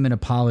 I owe him an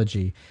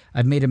apology.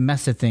 I've made a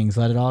mess of things.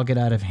 Let it all get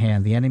out of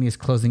hand. The enemy is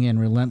closing in,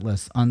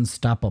 relentless,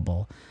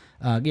 unstoppable.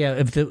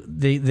 If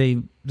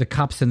the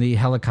cops in the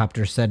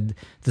helicopter said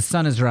the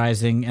sun is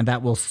rising and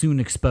that will soon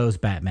expose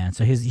Batman,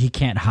 so he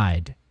can't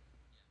hide.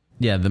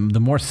 Yeah, the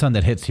more sun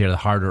that hits here, the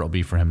harder it'll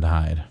be for him to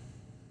hide.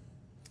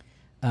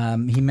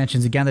 He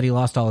mentions again that he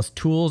lost all his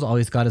tools. All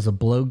he's got is a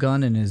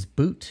blowgun in his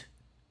boot.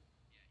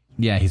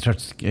 Yeah, he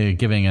starts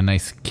giving a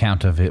nice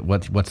count of it.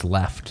 What's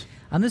left?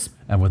 On this,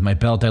 and with my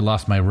belt, I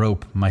lost my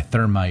rope, my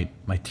thermite,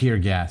 my tear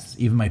gas,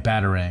 even my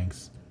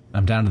batarangs.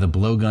 I'm down to the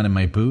blowgun in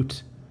my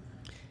boot.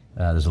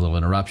 There's a little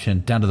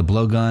interruption. Down to the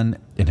blowgun,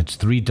 and it's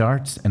 3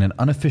 darts and an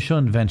unofficial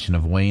invention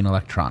of Wayne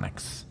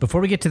Electronics.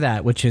 Before we get to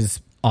that, which is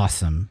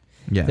awesome,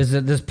 there's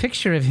a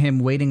picture of him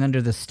waiting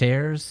under the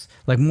stairs.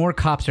 Like more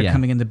cops are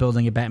coming in the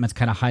building, and Batman's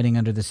kind of hiding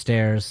under the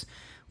stairs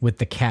with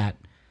the cat.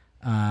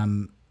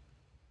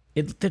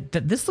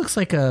 This looks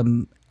like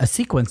a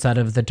sequence out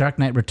of The Dark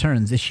Knight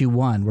Returns, issue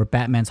 1, where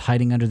Batman's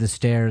hiding under the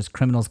stairs.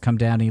 Criminals come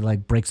down, and he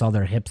like breaks all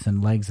their hips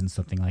and legs and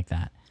something like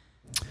that.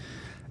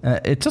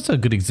 It's also a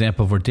good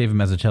example of where David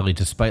Mazzucchelli,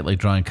 despite like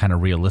drawing kind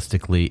of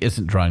realistically,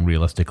 isn't drawing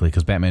realistically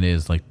because Batman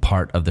is like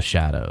part of the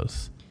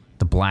shadows.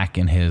 The black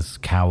in his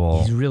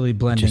cowl. He's really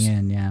blending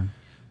in, yeah.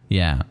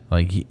 Yeah,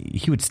 like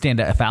he would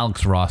stand out if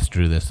Alex Ross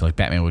drew this. Like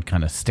Batman would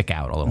kind of stick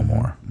out a little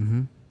more.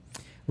 Mm-hmm.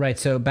 Right.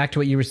 So back to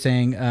what you were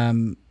saying.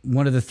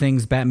 One of the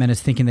things Batman is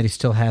thinking that he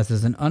still has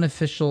is an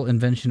unofficial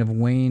invention of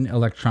Wayne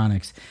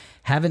Electronics.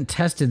 Haven't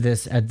tested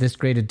this at this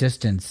great a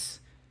distance.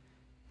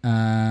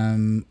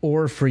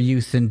 Or for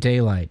use in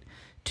daylight.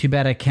 Too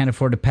bad I can't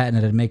afford to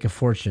patent it and make a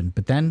fortune.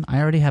 But then I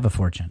already have a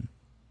fortune.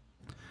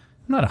 I'm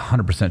not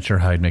 100% sure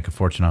how I'd make a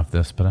fortune off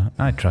this, but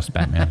I trust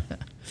Batman.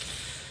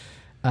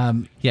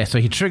 So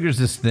he triggers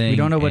this thing. We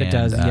don't know what it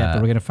does yet,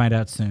 but we're going to find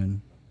out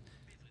soon.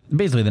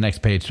 Basically, the next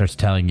page starts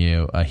telling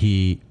you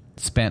he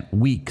spent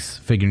weeks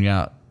figuring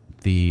out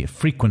the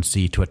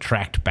frequency to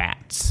attract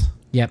bats.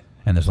 Yep.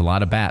 And there's a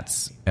lot of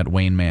bats at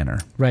Wayne Manor.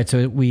 Right,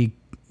 so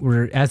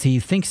as he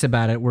thinks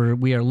about it,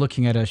 we are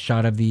looking at a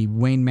shot of the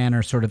Wayne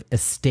Manor sort of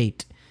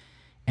estate,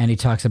 and he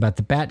talks about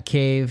the Bat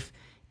Cave,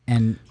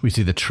 and we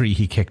see the tree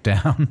he kicked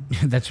down.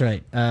 That's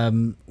right.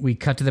 We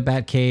cut to the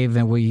Bat Cave,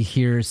 and we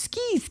hear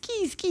ski,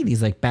 ski, ski,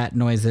 these like bat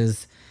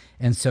noises,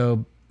 and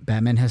so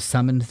Batman has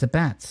summoned the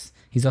bats.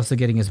 He's also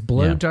getting his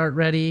blow dart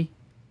ready.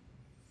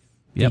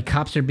 The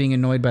cops are being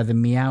annoyed by the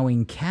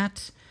meowing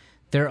cat.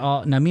 They're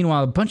all now.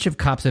 Meanwhile, a bunch of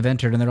cops have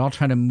entered, and they're all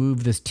trying to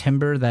move this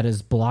timber that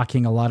is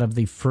blocking a lot of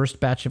the first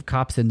batch of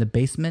cops in the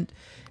basement.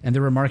 And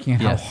they're remarking on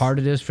how hard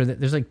it is for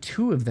there's like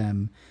 2 of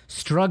them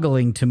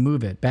struggling to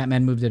move it.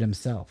 Batman moved it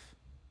himself.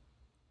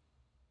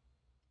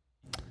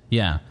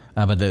 Yeah,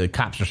 but the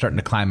cops are starting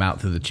to climb out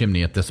through the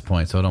chimney at this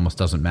point, so it almost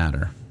doesn't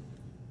matter.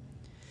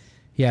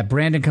 Yeah,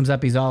 Brandon comes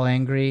up. He's all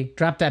angry.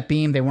 Drop that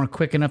beam. They weren't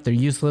quick enough. They're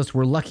useless.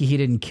 We're lucky he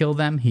didn't kill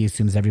them. He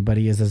assumes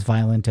everybody is as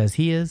violent as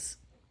he is.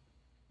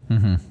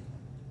 Mm-hmm.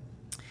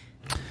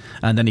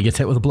 And then he gets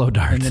hit with a blow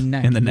dart in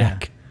the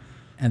neck.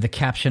 And the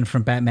caption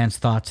from Batman's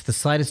thoughts, the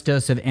slightest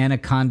dose of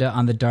anaconda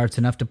on the darts,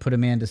 enough to put a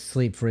man to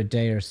sleep for a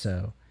day or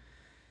so.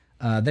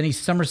 Then he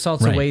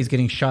somersaults away. He's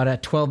getting shot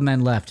at. 12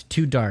 men left.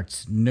 2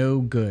 darts.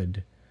 No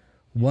good.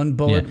 1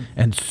 bullet. Yeah.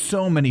 And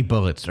so many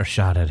bullets are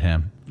shot at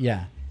him.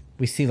 Yeah.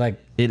 We see like...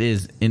 It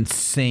is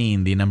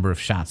insane the number of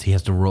shots he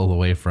has to roll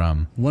away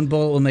from. 1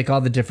 bullet will make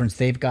all the difference.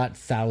 They've got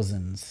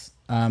thousands.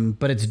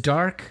 But it's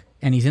dark,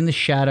 and he's in the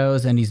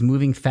shadows, and he's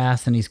moving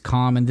fast, and he's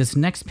calm. And this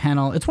next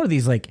panel, it's one of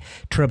these like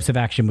tropes of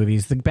action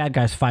movies. The bad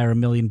guys fire a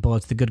million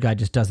bullets. The good guy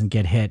just doesn't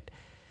get hit.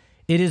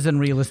 It is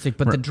unrealistic,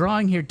 but the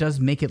drawing here does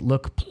make it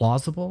look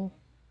plausible.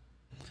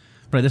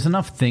 Right, there's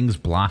enough things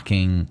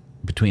blocking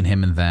between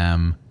him and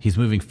them. He's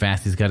moving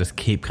fast. He's got his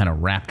cape kind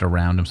of wrapped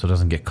around him so it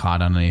doesn't get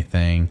caught on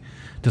anything.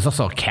 There's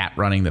also a cat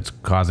running that's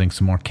causing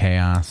some more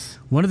chaos.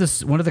 One of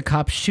the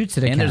cops shoots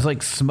at a cat. And there's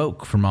like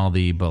smoke from all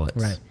the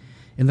bullets. Right.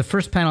 In the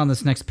first panel on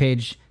this next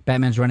page,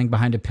 Batman's running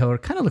behind a pillar.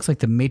 Kind of looks like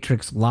the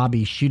Matrix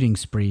lobby shooting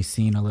spree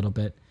scene a little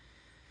bit,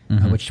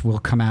 which will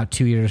come out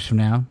 2 years from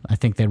now. I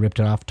think they ripped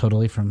it off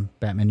totally from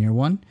Batman Year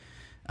One.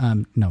 I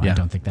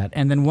don't think that.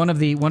 And then one of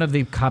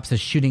the cops is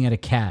shooting at a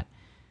cat.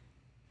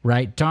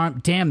 Right?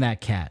 Damn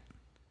that cat.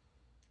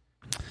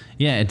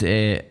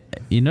 Yeah,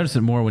 you notice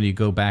it more when you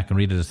go back and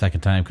read it a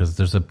second time because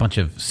there's a bunch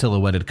of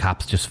silhouetted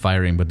cops just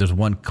firing, but there's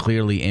one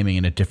clearly aiming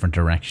in a different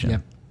direction.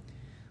 Yep.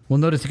 We'll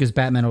notice because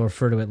Batman will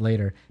refer to it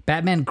later.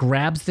 Batman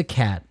grabs the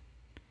cat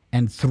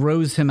and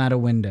throws him out a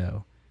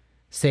window,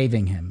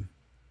 saving him.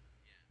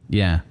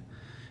 Yeah.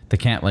 The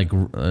cat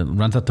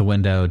runs out the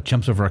window,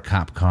 jumps over a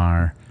cop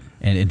car,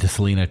 and into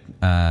Selina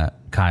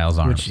Kyle's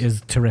arms. Which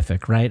is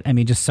terrific, right? I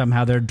mean, just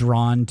somehow they're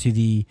drawn to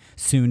the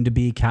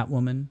soon-to-be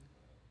Catwoman.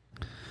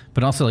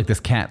 But also, like, this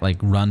cat, like,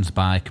 runs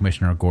by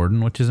Commissioner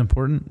Gordon, which is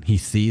important. He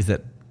sees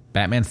that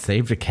Batman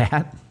saved a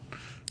cat.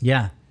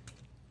 Yeah.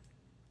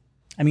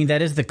 I mean,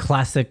 that is the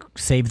classic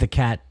save the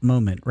cat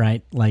moment,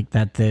 right? Like,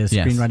 that the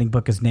screenwriting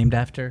book is named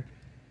after.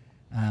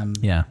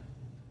 Yeah.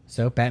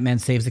 So, Batman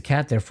saves a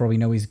cat, therefore we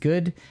know he's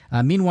good.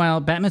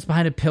 Meanwhile, Batman's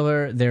behind a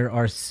pillar. There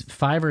are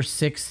 5 or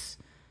 6,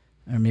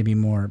 or maybe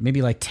more,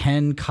 maybe like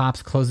 10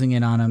 cops closing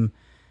in on him.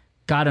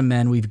 Got him,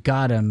 men. We've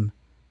got him.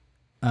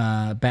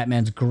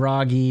 Batman's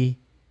groggy.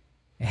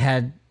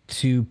 Had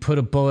to put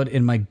a bullet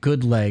in my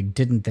good leg,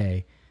 didn't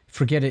they?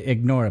 Forget it,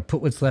 ignore it,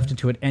 put what's left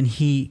into it. And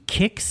he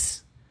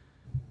kicks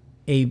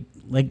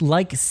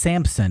like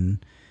Samson,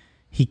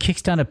 he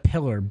kicks down a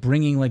pillar,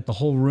 bringing like the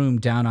whole room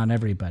down on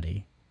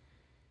everybody.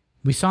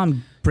 We saw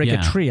him break a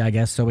tree, I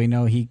guess, so we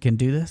know he can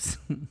do this.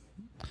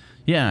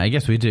 Yeah, I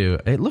guess we do.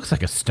 It looks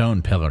like a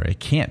stone pillar. It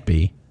can't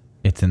be.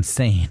 It's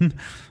insane.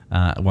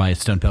 Why a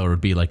stone pillar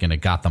would be like in a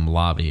Gotham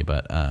lobby,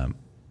 but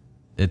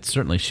it's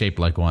certainly shaped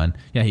like one.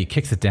 Yeah, he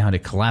kicks it down.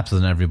 It collapses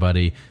on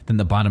everybody. Then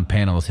the bottom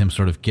panel is him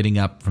sort of getting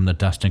up from the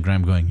dust and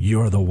grime going,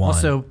 "You're the one."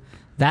 Also,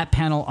 that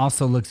panel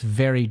also looks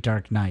very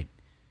Dark Knight.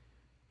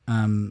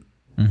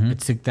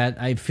 It's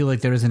that I feel like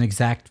there is an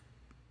exact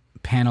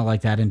panel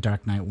like that in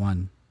Dark Knight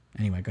 1.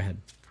 Anyway, go ahead.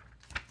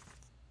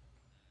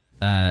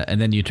 And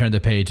then you turn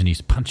the page and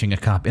he's punching a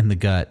cop in the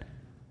gut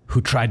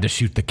who tried to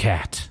shoot the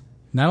cat.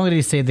 Not only did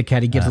he save the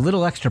cat, he gives a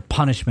little extra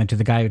punishment to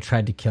the guy who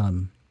tried to kill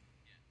him.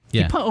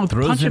 Yeah,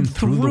 throws him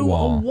through a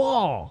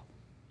wall.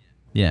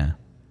 Yeah.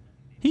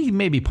 He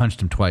maybe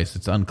punched him twice.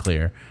 It's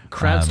unclear.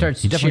 Crowd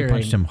starts cheering. He definitely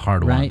punched him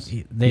hard once.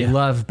 They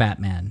love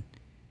Batman.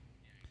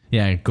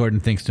 Yeah, Gordon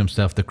thinks to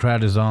himself, the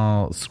crowd is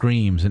all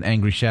screams and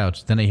angry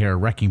shouts. Then they hear a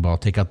wrecking ball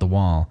take out the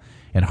wall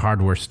and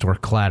hardware store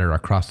clatter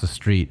across the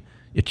street.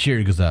 A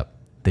cheer goes up.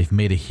 They've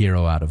made a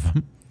hero out of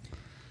him.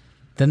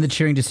 Then the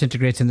cheering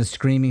disintegrates and the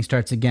screaming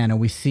starts again, and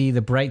we see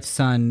the bright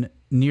sun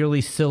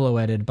nearly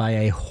silhouetted by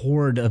a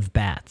horde of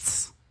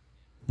bats.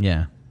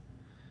 Yeah.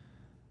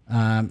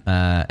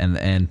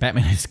 And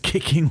Batman is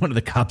kicking one of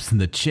the cops in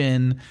the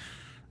chin.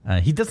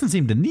 He doesn't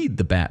seem to need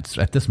the bats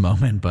at this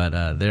moment,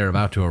 but they're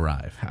about to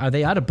arrive. Are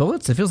they out of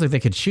bullets? It feels like they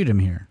could shoot him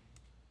here.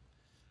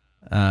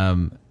 I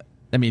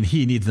mean,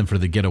 he needs them for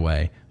the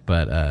getaway,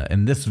 but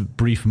in this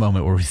brief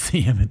moment where we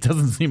see him, it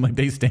doesn't seem like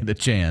they stand a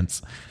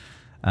chance.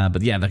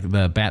 But yeah,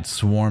 the bats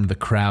swarm the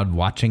crowd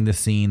watching the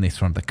scene. They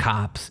swarm the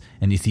cops,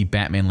 and you see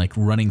Batman like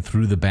running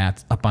through the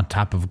bats up on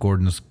top of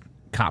Gordon's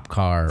cop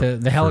car.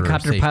 The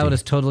helicopter pilot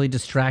is totally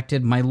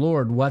distracted. My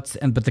lord, but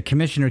the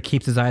commissioner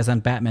keeps his eyes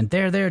on Batman.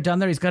 There, down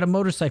there. He's got a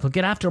motorcycle.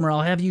 Get after him or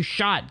I'll have you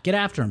shot. Get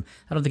after him.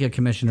 I don't think a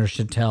commissioner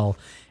should tell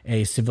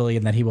a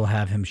civilian that he will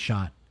have him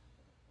shot,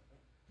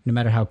 no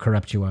matter how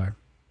corrupt you are.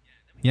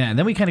 Yeah, and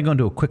then we kind of go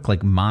into a quick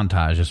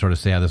montage to sort of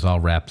see how this all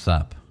wraps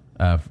up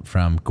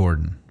from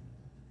Gordon,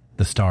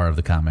 the star of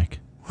the comic.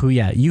 Who,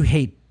 you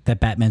hate that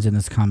Batman's in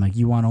this comic.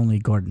 You want only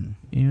Gordon.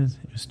 It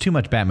was too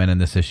much Batman in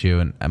this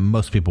issue, and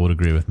most people would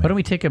agree with me. Why don't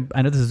we take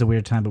I know this is a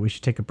weird time, but we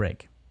should take a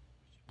break.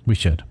 We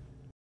should.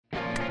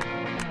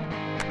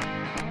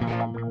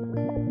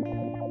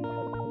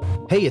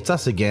 Hey, it's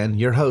us again,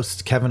 your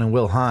hosts, Kevin and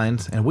Will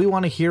Hines, and we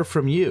want to hear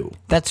from you.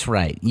 That's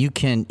right. You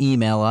can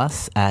email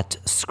us at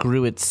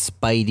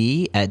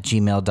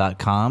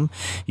screwitspidey@gmail.com.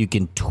 You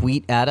can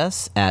tweet at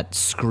us at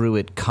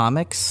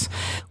screwitcomics.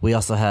 We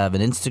also have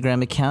an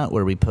Instagram account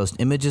where we post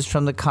images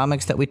from the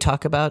comics that we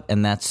talk about,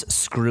 and that's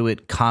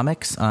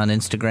screwitcomics on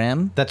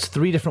Instagram. That's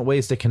 3 different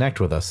ways to connect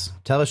with us.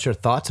 Tell us your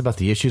thoughts about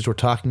the issues we're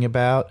talking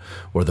about,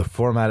 or the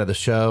format of the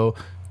show,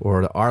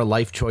 or our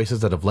life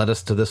choices that have led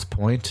us to this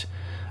point.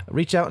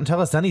 Reach out and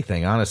tell us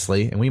anything,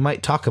 honestly, and we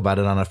might talk about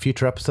it on a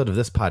future episode of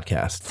this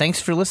podcast. Thanks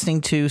for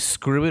listening to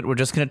Screw It. We're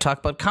just going to talk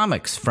about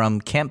comics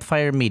from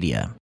Campfire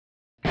Media.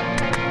 And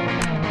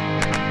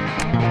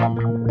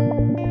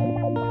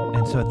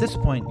so at this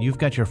point, you've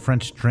got your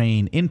French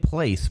drain in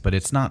place, but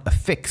it's not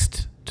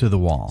affixed to the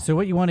wall. So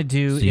what you want to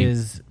do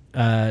is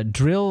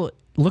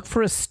look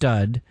for a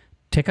stud,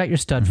 take out your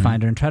stud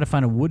finder, and try to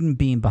find a wooden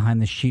beam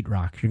behind the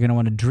sheetrock. You're going to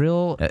want to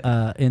drill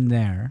in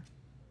there.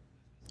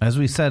 As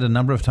we said a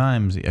number of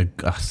times, a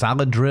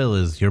solid drill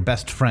is your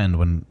best friend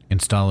when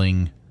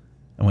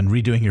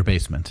redoing your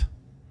basement.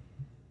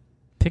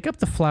 Pick up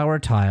the flower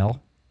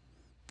tile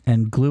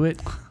and glue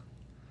it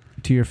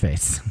to your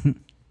face.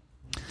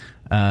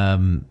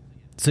 So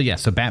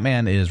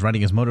Batman is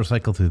riding his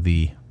motorcycle through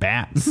the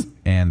bats,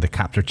 and the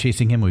cops are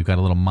chasing him. We've got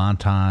a little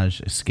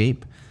montage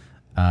escape.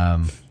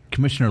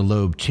 Commissioner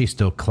Loeb chased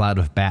a cloud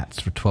of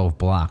bats for 12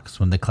 blocks.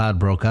 When the cloud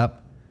broke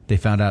up, they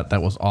found out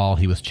that was all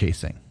he was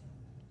chasing.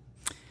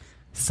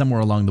 Somewhere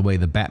along the way,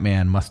 the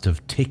Batman must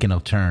have taken a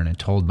turn and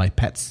told his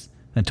pets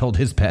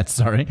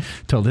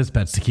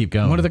to keep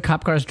going. One of the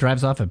cop cars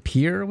drives off a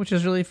pier, which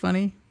is really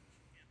funny.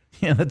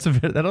 Yeah,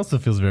 that also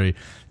feels very,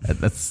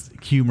 that's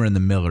humor in the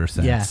Miller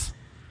sense. Yeah.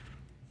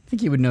 I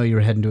think you would know you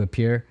were heading to a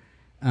pier.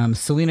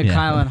 Selena,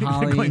 Kyle, and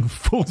Holly. They're going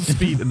full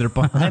speed and they're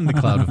behind the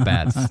cloud of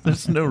bats.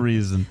 There's no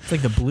reason. It's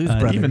like the Blues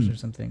Brothers or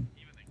something.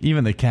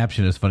 Even the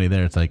caption is funny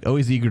there. It's like,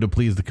 always eager to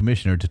please the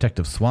commissioner,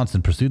 Detective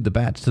Swanson pursued the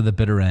bats to the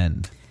bitter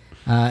end.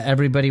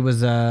 Everybody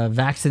was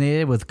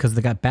vaccinated because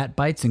they got bat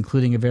bites,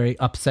 including a very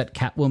upset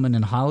Catwoman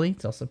and Holly.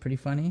 It's also pretty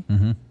funny.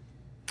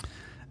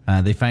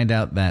 Mm-hmm. They find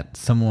out that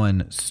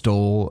someone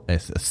stole a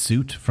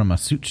suit from a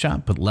suit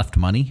shop but left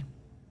money.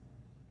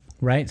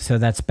 Right, so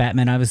that's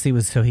Batman obviously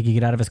was so he could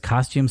get out of his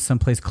costume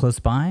someplace close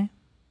by.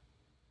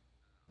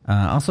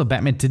 Also,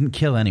 Batman didn't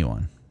kill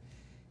anyone.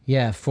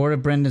 Yeah, 4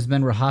 of Brendan's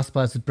men were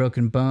hospitalized with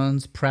broken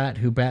bones. Pratt,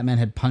 who Batman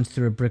had punched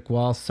through a brick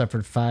wall,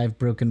 suffered 5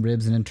 broken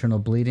ribs and internal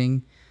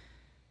bleeding.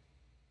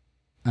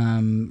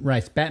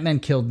 Right, Batman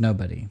killed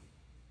nobody.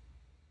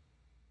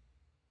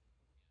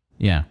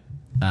 Yeah,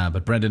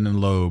 but Brendan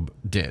and Loeb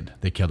did.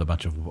 They killed a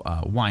bunch of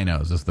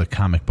winos, as the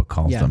comic book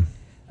calls them.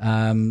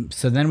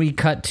 So then we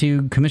cut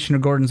to Commissioner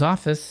Gordon's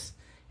office,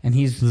 and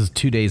this is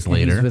 2 days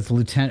later. He's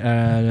with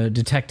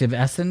Detective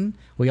Essen.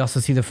 We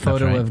also see the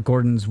photo of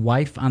Gordon's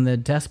wife on the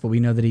desk, but we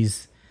know that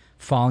he's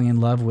falling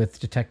in love with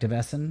Detective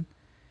Essen,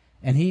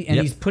 and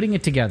he's putting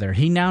it together.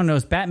 He now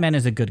knows Batman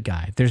is a good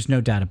guy. There's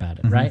no doubt about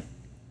it, right?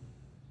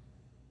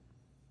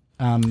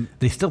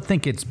 They still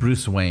think it's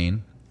Bruce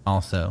Wayne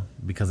also,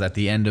 because at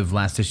the end of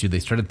last issue, they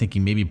started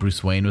thinking maybe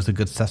Bruce Wayne was a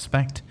good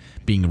suspect,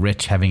 being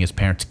rich, having his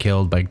parents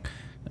killed by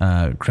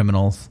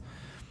criminals.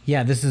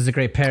 Yeah, this is a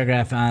great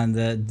paragraph on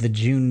the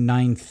June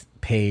 9th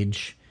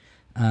page.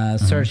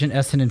 Sergeant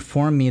Essen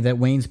informed me that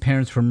Wayne's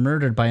parents were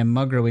murdered by a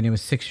mugger when he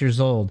was 6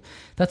 years old.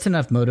 That's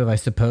enough motive, I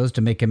suppose,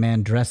 to make a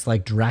man dress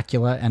like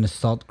Dracula and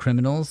assault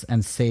criminals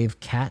and save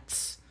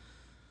cats.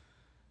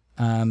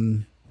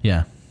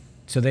 Yeah.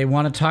 So they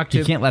want to talk to...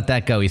 You can't let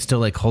that go. He's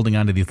still holding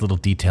on to these little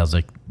details.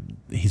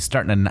 He's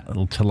starting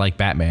to like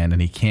Batman,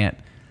 and he can't...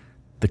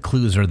 The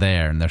clues are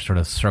there, and they're sort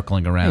of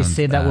circling around. He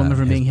saved that woman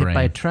from being hit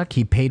by a truck.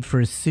 He paid for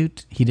his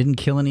suit. He didn't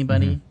kill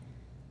anybody.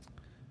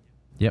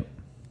 Yep.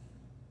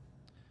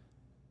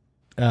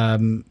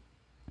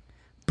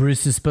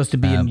 Bruce is supposed to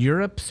be in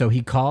Europe, so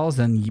he calls,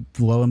 and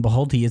lo and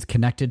behold, he is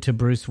connected to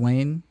Bruce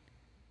Wayne.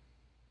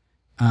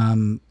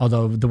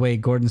 Although the way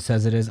Gordon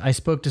says it is, I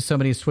spoke to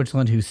somebody in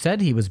Switzerland who said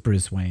he was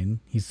Bruce Wayne.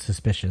 He's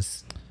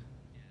suspicious.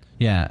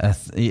 Yeah,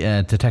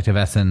 Detective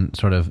Essen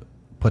sort of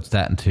puts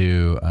that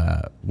into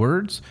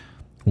words.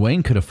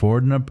 Wayne could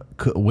afford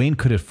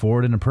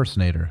an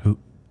impersonator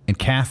and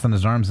cast on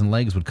his arms and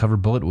legs would cover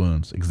bullet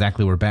wounds,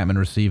 exactly where Batman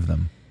received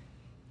them.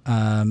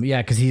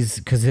 Because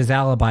his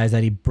alibi is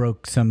that he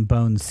broke some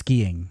bones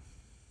skiing.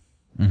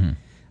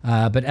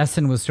 But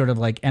Essen was sort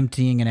of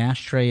emptying an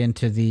ashtray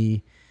into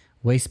the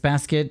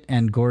wastebasket,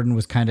 and Gordon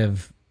was kind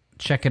of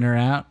checking her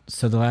out.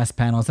 So the last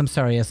panel is, I'm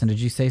sorry, Essen, did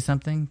you say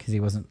something? Because he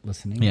wasn't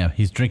listening. Yeah,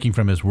 he's drinking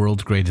from his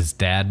world's greatest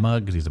dad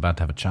mug because he's about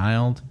to have a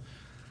child.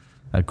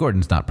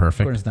 Gordon's not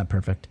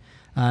perfect.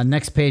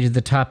 Next page at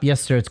the top.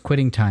 Yes, sir, it's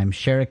quitting time.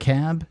 Share a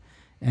cab.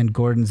 And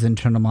Gordon's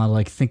internal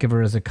monologue, think of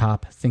her as a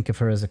cop. Think of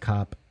her as a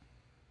cop.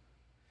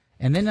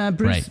 And then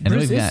Bruce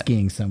is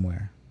skiing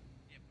somewhere.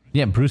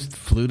 Yeah, Bruce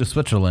flew to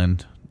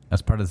Switzerland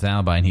as part of his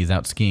alibi, and he's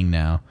out skiing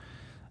now.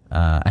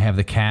 I have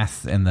the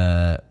cast and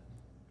I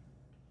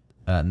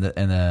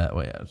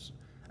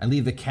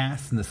leave the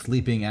cast and the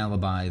sleeping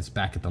alibis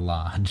back at the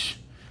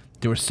lodge.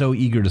 They were so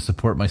eager to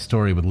support my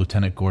story with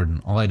Lieutenant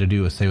Gordon. All I had to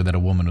do was say that a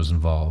woman was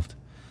involved.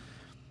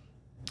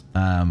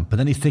 But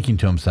then he's thinking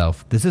to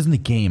himself, this isn't a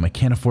game. I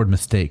can't afford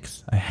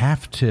mistakes. I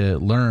have to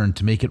learn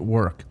to make it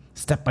work,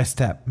 step by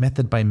step,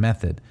 method by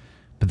method.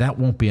 But that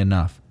won't be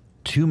enough.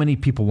 Too many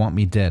people want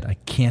me dead. I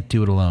can't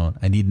do it alone.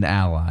 I need an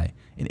ally,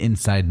 an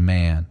inside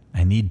man.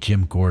 I need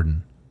Jim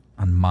Gordon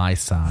on my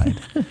side.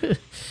 And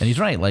he's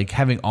right. Like,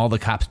 having all the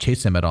cops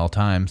chase him at all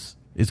times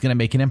is going to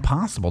make it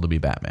impossible to be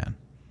Batman.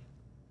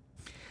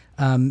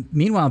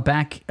 Meanwhile,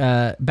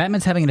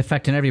 Batman's having an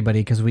effect on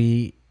everybody because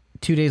 2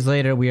 days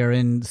later, we are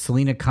in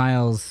Selena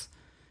Kyle's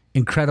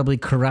incredibly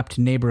corrupt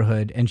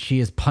neighborhood, and she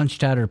has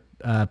punched out her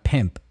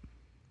pimp.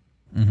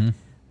 Mm-hmm.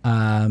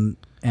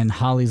 And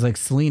Holly's like,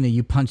 Selena,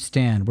 you punched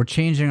Stan. We're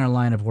changing our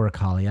line of work,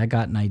 Holly. I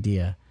got an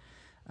idea.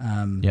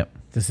 Yep.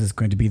 This is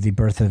going to be the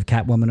birth of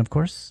Catwoman, of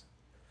course.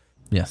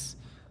 Yes.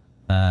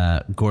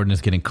 Gordon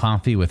is getting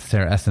coffee with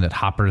Sarah Essen at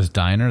Hopper's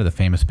Diner, the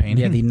famous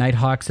painting. Yeah, the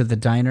Nighthawks at the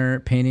Diner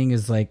painting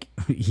is like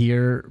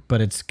here, but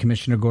it's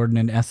Commissioner Gordon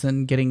and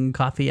Essen getting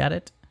coffee at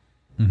it.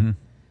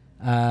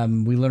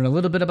 Mm-hmm. We learn a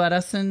little bit about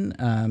Essen.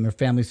 Her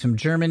family's from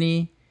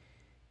Germany.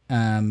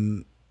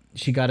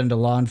 She got into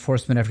law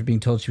enforcement after being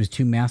told she was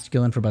too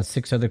masculine for about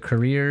 6 other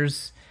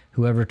careers.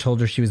 Whoever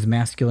told her she was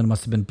masculine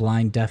must have been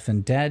blind, deaf,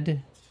 and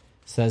dead,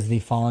 says the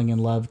falling in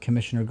love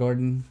Commissioner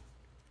Gordon.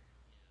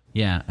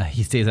 Yeah,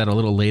 he stays out a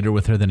little later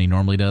with her than he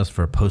normally does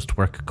for a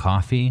post-work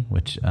coffee,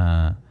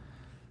 and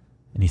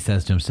he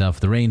says to himself,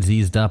 the rain's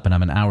eased up and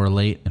I'm an hour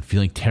late and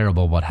feeling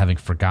terrible about having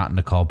forgotten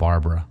to call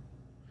Barbara.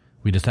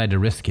 We decide to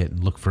risk it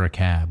and look for a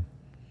cab.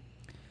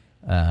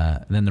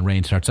 Then the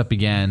rain starts up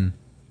again.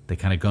 They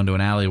kind of go into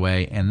an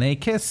alleyway, and they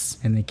kiss.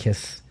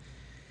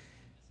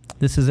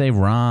 This is a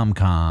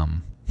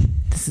rom-com.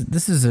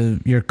 This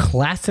is your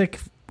classic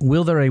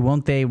will there,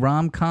 won't they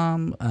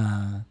rom-com.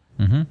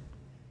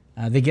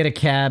 They get a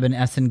cab, and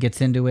Essen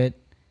gets into it.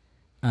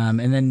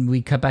 And then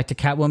we cut back to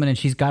Catwoman, and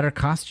she's got her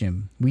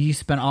costume. We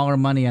spent all our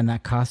money on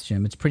that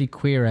costume. It's pretty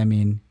queer. I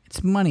mean,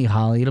 it's money,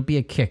 Holly. It'll be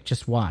a kick.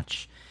 Just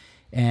watch.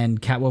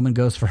 And Catwoman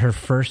goes for her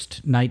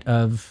first night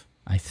of,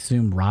 I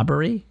assume,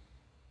 robbery?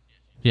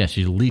 Yeah,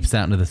 she leaps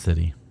out into the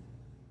city.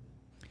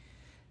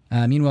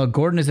 Meanwhile,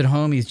 Gordon is at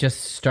home. He's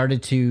just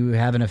started to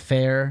have an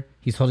affair.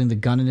 He's holding the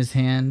gun in his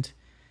hand.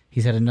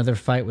 He's had another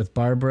fight with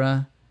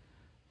Barbara.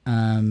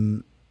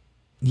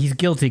 He's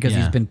guilty because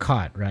he's been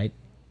caught, right?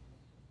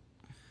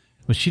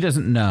 Well, she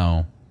doesn't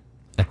know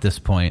at this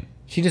point.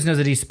 She just knows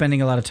that he's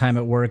spending a lot of time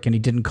at work and he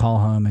didn't call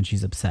home, and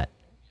she's upset.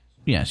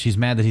 Yeah, she's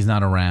mad that he's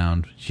not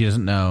around. She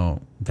doesn't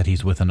know that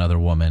he's with another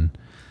woman.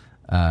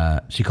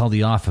 She called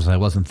the office. I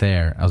wasn't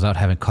there. I was out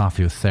having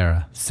coffee with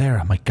Sarah.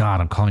 Sarah, my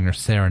God, I'm calling her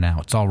Sarah now.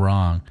 It's all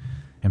wrong.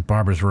 And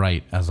Barbara's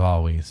right, as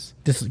always.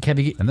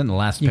 Kevin, and then the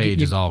last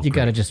page is all you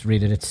got to just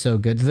read it. It's so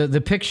good. The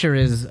picture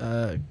is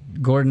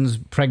Gordon's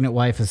pregnant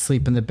wife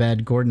asleep in the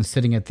bed. Gordon's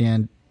sitting at the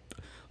end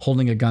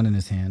holding a gun in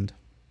his hand.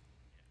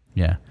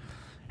 Yeah.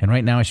 And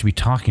right now I should be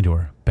talking to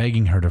her,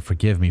 begging her to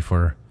forgive me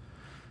for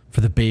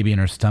the baby in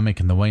her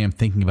stomach and the way I'm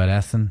thinking about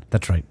Essen.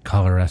 That's right,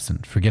 call her Essen.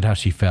 Forget how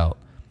she felt,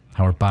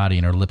 how her body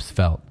and her lips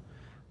felt.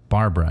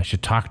 Barbara, I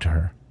should talk to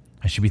her.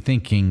 I should be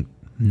thinking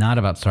not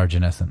about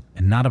Sergeant Essen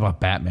and not about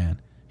Batman.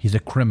 He's a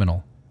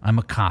criminal. I'm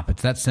a cop.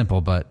 It's that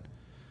simple, but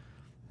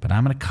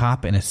I'm a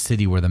cop in a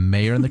city where the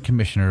mayor and the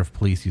commissioner of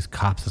police use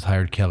cops as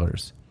hired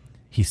killers.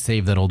 He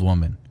saved that old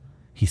woman.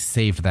 He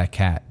saved that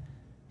cat.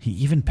 He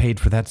even paid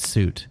for that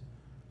suit.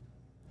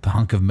 The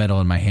hunk of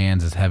metal in my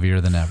hands is heavier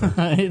than ever.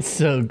 It's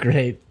so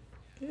great.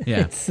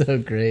 Yeah. It's so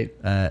great.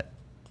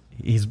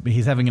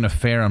 He's having an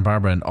affair on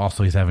Barbara, and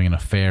also he's having an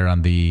affair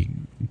on the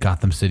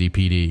Gotham City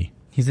PD.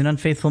 He's an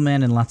unfaithful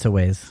man in lots of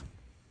ways.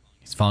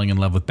 He's falling in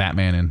love with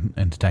Batman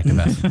and Detective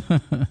Essen.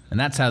 And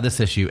that's how this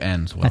issue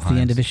ends. That's the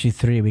end of issue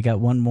 3. We got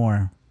one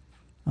more.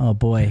 Oh,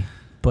 boy.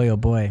 Boy, oh,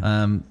 boy.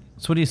 So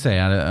what do you say?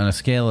 On a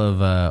scale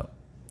of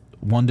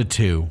 1 to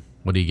 2,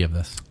 what do you give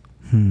this?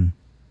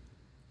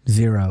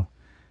 0.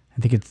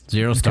 I think it's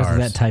 0 stars. Because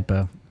of that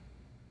typo.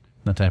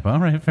 That typo. All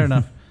right, fair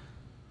enough.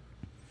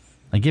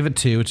 I give it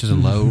 2, which is a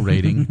low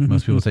rating.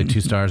 Most people say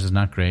 2 stars is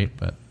not great,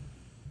 but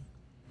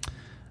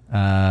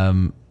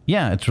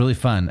yeah, it's really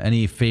fun.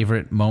 Any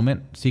favorite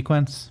moment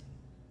sequence?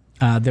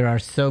 There are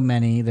so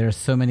many. There are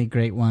so many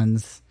great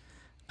ones.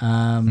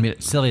 I mean,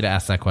 it's silly to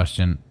ask that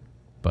question,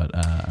 but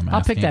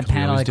I'll pick that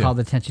panel I called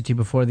attention to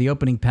before. The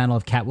opening panel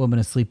of Catwoman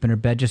asleep in her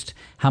bed. Just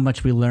how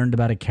much we learned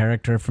about a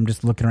character from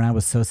just looking around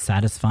was so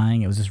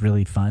satisfying. It was just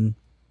really fun.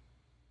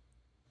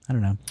 I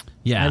don't know.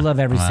 Yeah, I love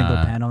every single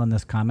panel in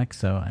this comic,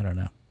 so I don't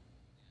know.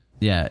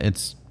 Yeah,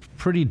 it's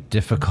pretty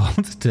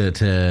difficult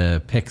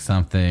to pick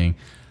something.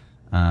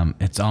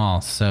 It's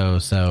all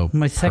so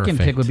My second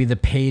perfect. pick would be the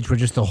page where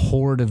just the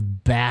horde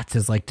of bats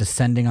is like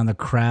descending on the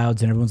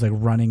crowds and everyone's like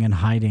running and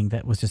hiding.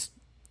 That was just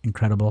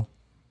incredible.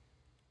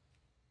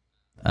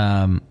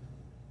 I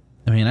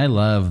mean, I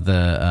love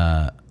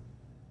the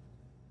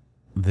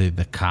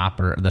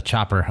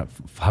chopper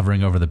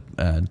hovering over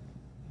the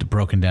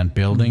broken down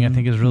building. I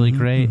think is really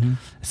great.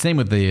 Same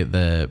with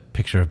the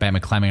picture of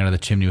Batman climbing out of the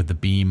chimney with the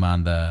beam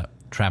on the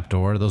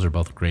trapdoor. Those are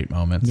both great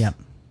moments. Yep.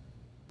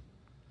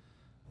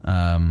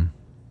 I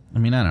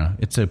mean, I don't know.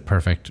 It's a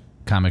perfect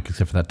comic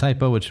except for that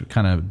typo, which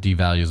kind of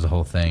devalues the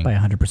whole thing. By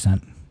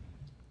 100%.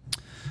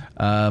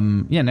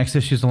 Yeah, next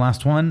issue is the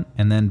last one,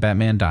 and then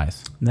Batman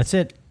dies. That's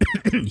it.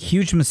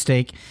 Huge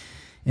mistake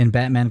in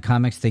Batman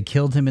comics. They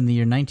killed him in the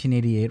year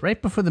 1988,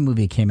 right before the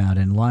movie came out,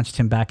 and launched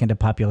him back into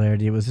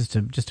popularity. It was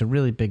just a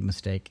really big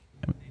mistake.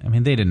 I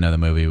mean, they didn't know the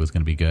movie was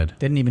going to be good.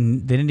 They didn't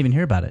even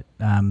hear about it.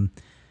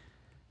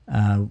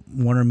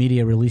 Warner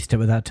Media released it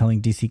without telling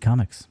DC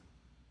Comics.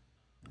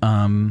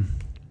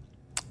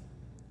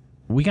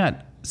 We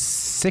got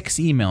 6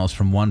 emails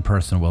from one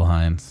person, Will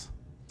Hines.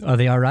 Are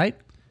they all right?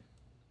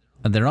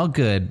 They're all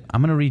good.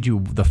 I'm going to read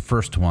you the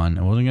first one,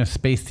 and we're going to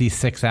space these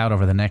 6 out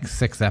over the next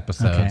 6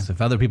 episodes. Okay.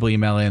 If other people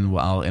email in,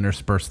 I'll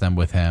intersperse them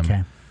with him.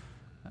 Okay.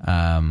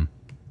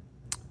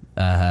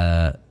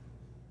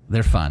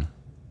 They're fun.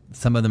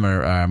 Some of them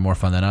are more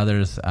fun than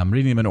others. I'm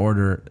reading them in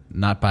order,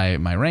 not by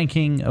my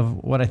ranking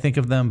of what I think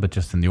of them, but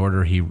just in the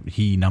order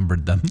he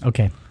numbered them.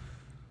 Okay.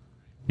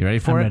 You ready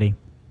for I'm it? ready.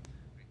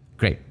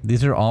 Great.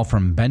 These are all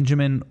from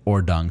Benjamin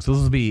Ordung. So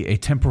this will be a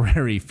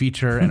temporary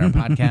feature in our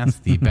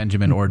podcast, the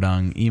Benjamin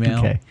Ordung email.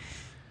 Okay.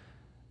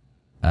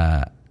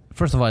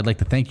 First of all, I'd like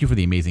to thank you for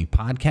the amazing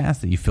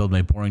podcast that you filled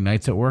my boring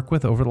nights at work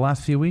with over the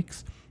last few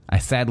weeks. I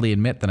sadly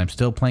admit that I'm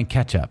still playing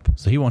catch up,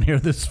 so he won't hear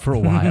this for a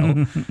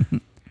while.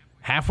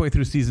 Halfway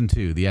through season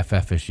 2, the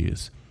FF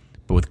issues.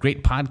 But with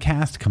great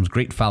podcast comes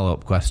great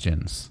follow-up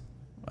questions.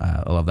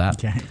 I love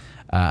that. Okay.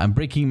 I'm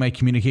breaking my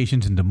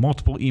communications into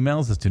multiple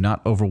emails as to not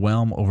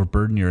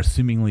overburden your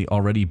assumingly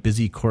already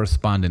busy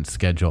correspondence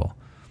schedule.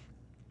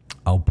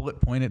 I'll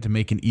bullet point it to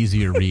make an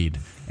easier read.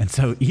 And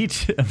so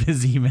each of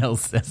his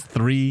emails has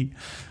 3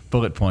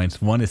 bullet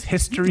points. 1 is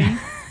history,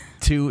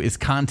 2 is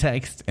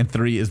context, and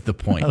 3 is the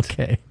point.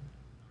 Okay.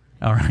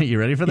 All right, you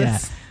ready for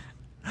this?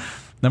 Yeah.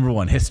 Number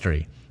 1,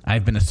 history.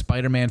 I've been a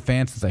Spider-Man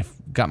fan since I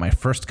got my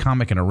first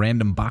comic in a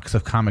random box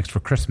of comics for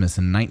Christmas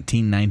in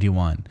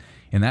 1991.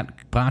 In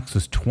that box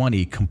was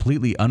 20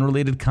 completely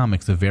unrelated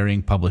comics of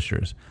varying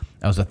publishers.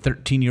 I was a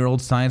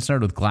 13-year-old science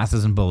nerd with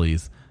glasses and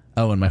bullies.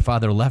 Oh, and my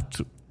father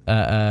left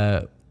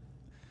when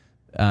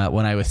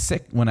I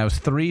was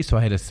 3, so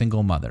I had a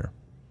single mother.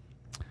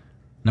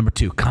 Number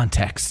 2,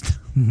 context.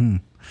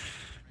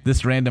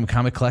 This random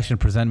comic collection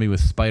presented me with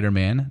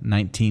Spider-Man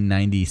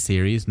 1990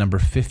 series number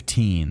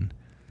 15.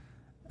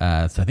 So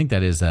I think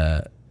that is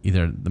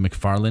either the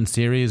McFarlane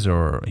series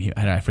or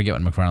I forget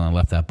when McFarlane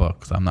left that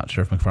book, so I'm not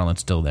sure if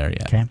McFarlane's still there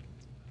yet. Okay.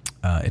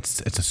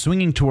 It's a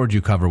swinging towards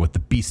you cover with the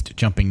Beast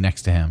jumping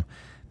next to him.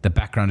 The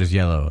background is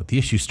yellow. The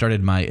issue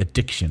started my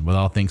addiction with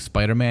all things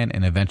Spider-Man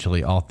and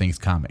eventually all things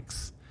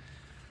comics.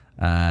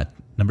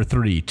 Number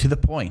 3, to the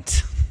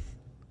point.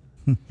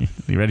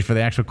 You ready for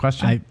the actual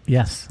question?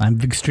 Yes, I'm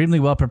extremely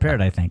well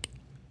prepared, I think.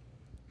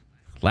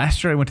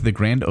 Last year, I went to the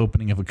grand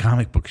opening of a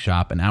comic book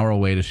shop an hour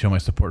away to show my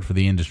support for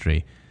the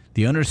industry.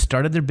 The owners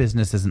started their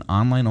business as an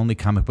online-only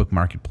comic book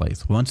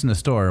marketplace. Once in the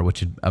store, which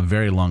had a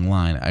very long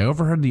line, I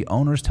overheard the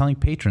owners telling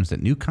patrons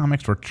that new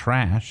comics were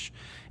trash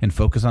and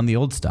focus on the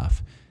old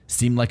stuff.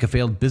 Seemed like a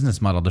failed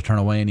business model to turn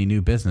away any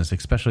new business,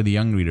 especially the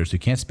young readers who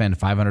can't spend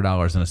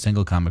 $500 on a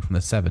single comic from the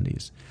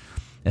 70s.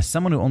 As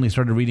someone who only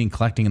started reading and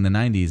collecting in the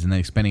 90s and then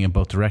expanding in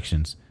both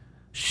directions,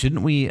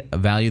 shouldn't we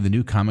value the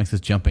new comics as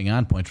jumping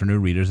on points for new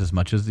readers as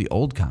much as the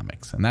old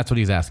comics? And that's what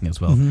he's asking as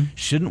well. Mm-hmm.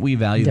 Shouldn't we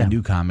value the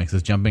new comics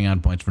as jumping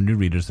on points for new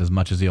readers as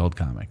much as the old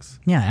comics?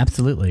 Yeah,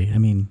 absolutely. I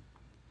mean,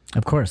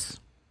 of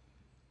course.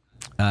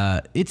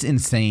 It's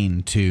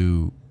insane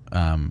to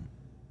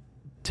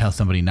tell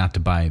somebody not to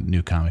buy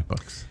new comic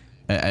books.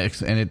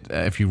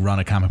 If you run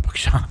a comic book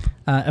shop.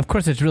 Of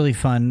course, it's really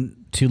fun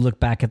to look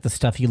back at the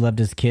stuff you loved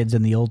as kids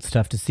and the old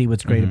stuff to see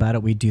what's great about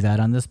it. We do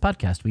that on this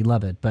podcast. We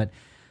love it. But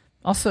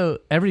also,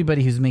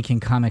 everybody who's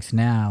making comics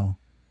now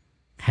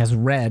has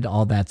read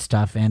all that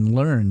stuff and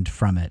learned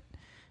from it.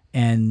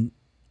 And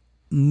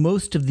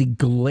most of the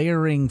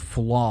glaring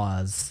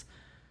flaws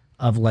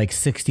of like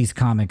 60s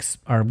comics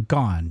are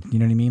gone. You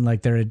know what I mean?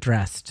 Like they're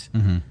addressed.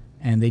 Mm-hmm.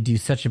 And they do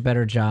such a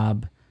better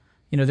job.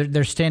 You know,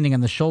 they're standing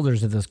on the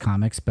shoulders of those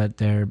comics, but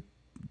they're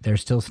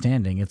still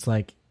standing. It's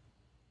like,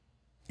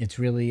 it's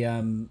really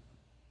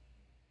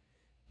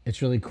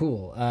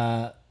cool.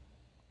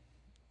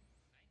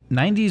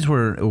 90s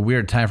were a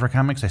weird time for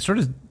comics. I sort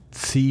of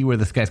see where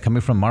this guy's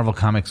coming from. Marvel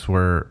Comics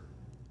were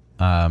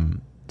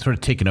sort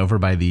of taken over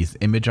by these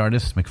image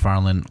artists,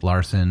 McFarlane,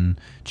 Larson,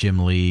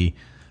 Jim Lee.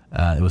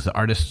 It was the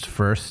artists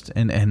first,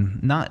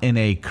 and not in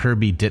a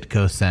Kirby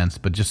Ditko sense,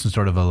 but just in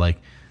sort of a like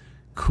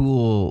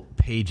cool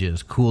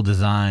pages, cool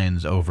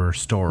designs over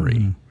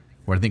story.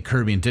 where I think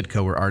Kirby and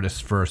Ditko were artists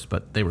first,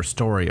 but they were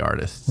story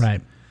artists.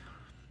 Right.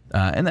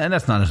 And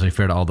that's not necessarily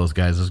fair to all those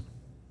guys. Those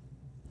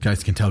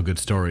guys can tell good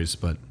stories,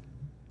 but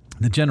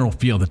the general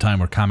feel of the time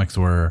where comics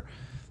were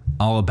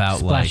all about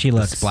Splashy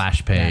like looks. the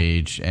splash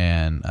page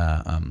and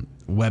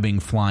webbing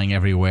flying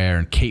everywhere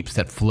and capes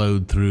that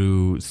flowed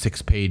through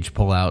 6-page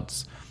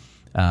pullouts,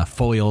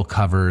 foil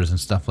covers and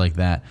stuff like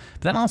that.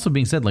 But that also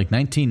being said, like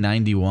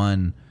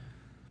 1991,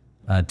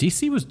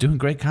 DC was doing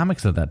great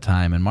comics at that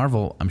time, and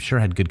Marvel, I'm sure,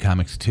 had good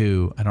comics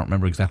too. I don't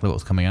remember exactly what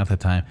was coming out at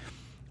that time.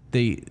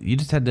 You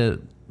just had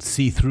to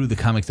see through the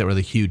comics that were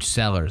the huge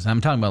sellers.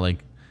 I'm talking about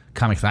like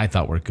comics I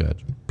thought were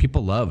good.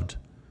 People loved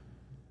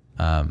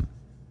McFarlane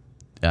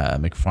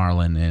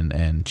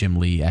and Jim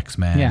Lee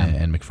X-Men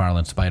and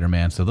McFarlane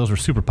Spider-Man. So those were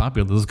super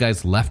popular. Those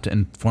guys left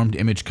and formed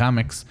Image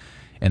Comics,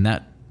 and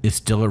that is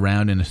still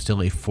around and is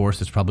still a force.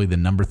 It's probably the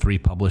number 3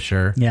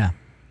 publisher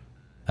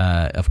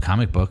of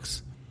comic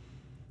books.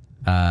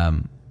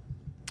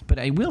 But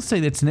I will say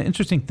that's an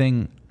interesting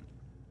thing.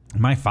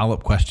 My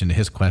follow-up question to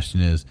his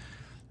question is,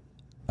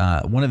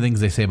 one of the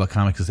things they say about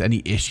comics is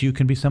any issue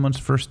can be someone's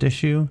first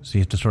issue. So you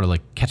have to sort of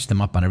like catch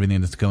them up on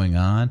everything that's going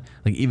on.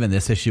 Like even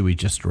this issue we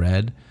just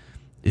read,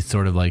 it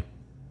sort of like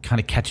kind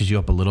of catches you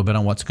up a little bit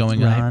on what's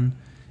going on.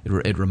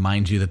 It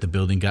reminds you that the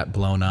building got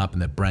blown up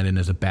and that Brendan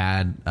is a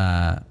bad,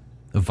 a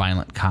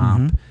violent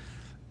cop.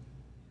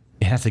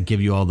 It has to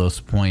give you all those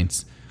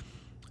points.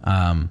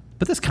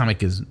 But this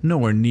comic is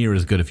nowhere near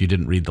as good if you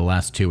didn't read the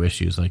last 2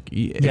 issues. Like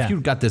if you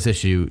got this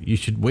issue, you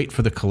should wait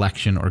for the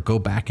collection or go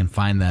back and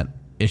find that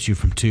issue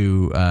from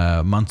 2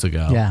 months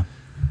ago,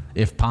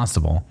 if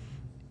possible.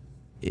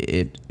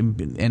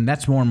 And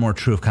that's more and more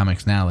true of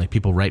comics now. Like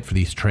people write for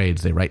these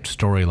trades, they write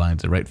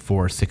storylines, they write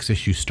 4 or 6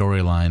 issue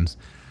storylines,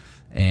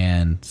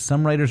 and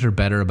some writers are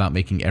better about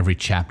making every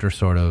chapter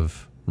sort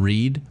of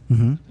read,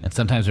 and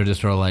sometimes they're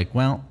just sort of like,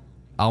 well,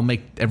 I'll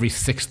make every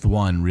 6th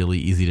one really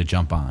easy to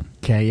jump on.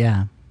 Okay,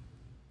 yeah.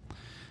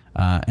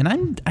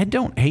 And I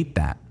don't hate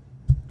that.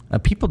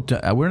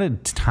 We're in a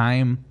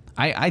time.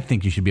 I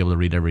think you should be able to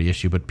read every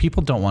issue, but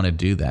people don't want to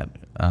do that.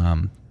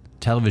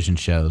 Television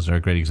shows are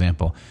a great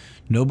example.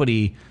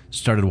 Nobody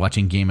started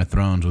watching Game of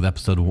Thrones with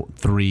episode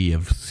 3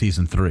 of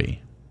season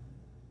 3.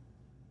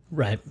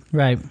 Right.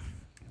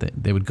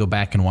 They would go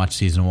back and watch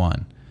season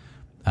 1.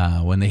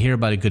 When they hear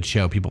about a good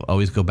show, people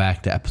always go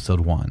back to episode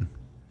 1.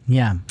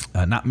 Yeah.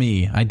 Not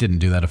me. I didn't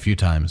do that a few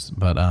times,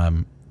 but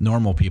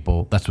normal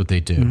people, that's what they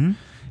do.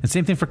 And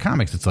same thing for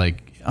comics. It's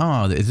like,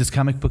 oh, is this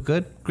comic book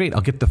good? Great,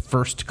 I'll get the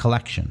first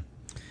collection.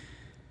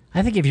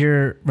 I think if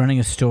you're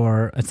running a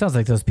store, it sounds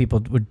like those people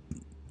would,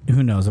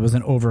 who knows, it was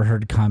an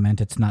overheard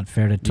comment. It's not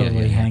fair to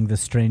totally hang the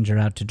stranger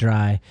out to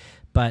dry.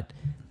 But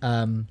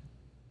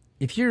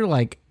if you're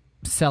like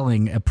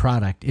selling a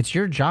product, it's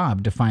your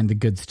job to find the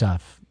good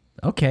stuff.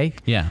 Okay.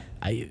 Yeah.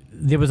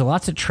 There was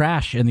lots of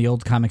trash in the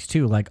old comics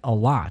too, like a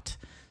lot.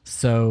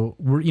 So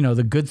we're,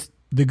 the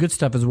good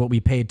stuff is what we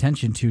pay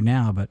attention to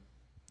now, but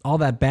all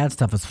that bad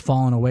stuff has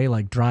fallen away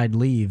like dried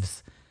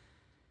leaves.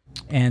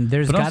 And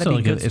there's got to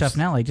be good stuff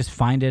now. Like just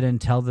find it and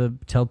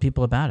tell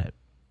people about it.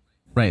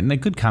 Right, and the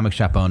good comic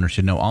shop owner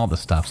should know all the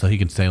stuff, so he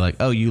can say like,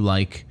 "Oh, you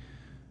like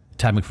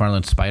Todd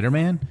McFarlane's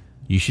Spider-Man?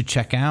 You should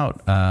check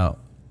out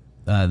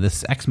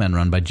this X-Men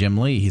run by Jim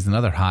Lee. He's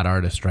another hot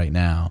artist right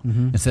now."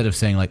 Instead of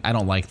saying like, "I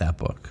don't like that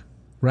book."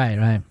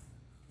 Right.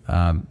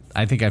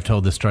 I think I've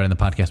told this story on the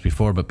podcast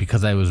before, but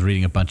because I was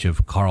reading a bunch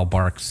of Carl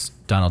Barks,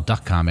 Donald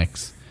Duck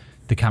comics,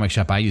 the comic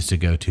shop I used to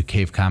go to,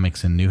 Cave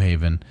Comics in New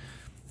Haven,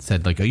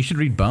 said like, "Oh, you should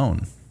read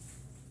Bone.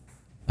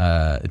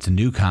 It's a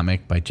new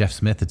comic by Jeff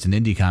Smith. It's an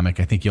indie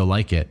comic. I think you'll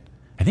like it."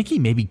 I think he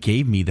maybe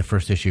gave me the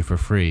first issue for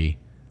free.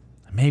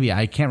 Maybe,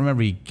 I can't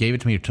remember. He gave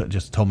it to me or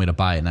just told me to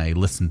buy it, and I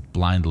listened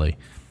blindly.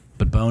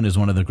 But Bone is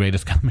one of the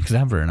greatest comics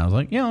ever. And I was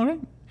like, yeah, all right.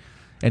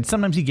 And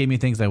sometimes he gave me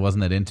things I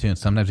wasn't that into, and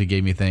sometimes he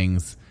gave me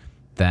things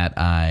that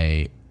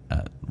I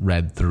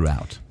read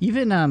throughout.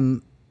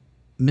 Even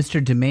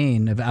Mr.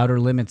 Domain of Outer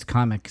Limits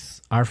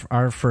Comics,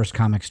 our first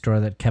comic store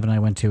that Kevin and I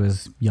went to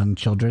as young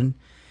children.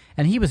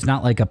 And he was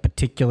not like a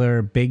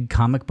particular big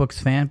comic books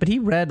fan, but he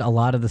read a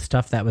lot of the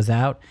stuff that was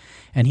out,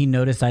 and he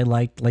noticed I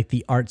liked like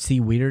the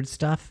artsy weird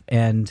stuff,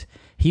 and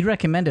he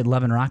recommended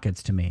Love and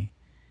Rockets to me.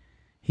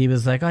 He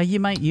was like, "Oh, you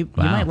might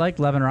like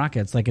Love and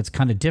Rockets. Like it's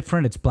kind of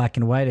different. It's black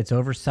and white. It's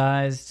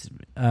oversized."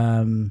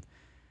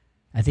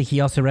 I think he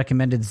also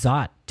recommended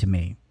Zot to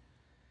me,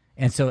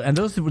 and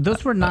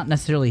those were not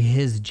necessarily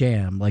his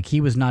jam. Like he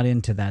was not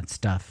into that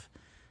stuff.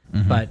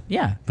 But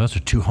yeah, those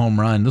are two home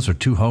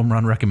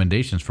run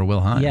recommendations for Will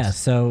Hines. Yeah,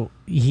 so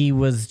he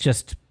was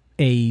just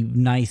a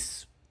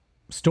nice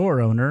store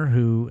owner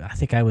who, I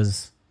think I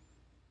was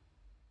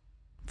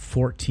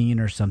 14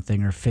 or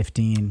something, or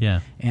 15. Yeah,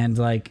 and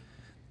like,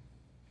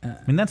 I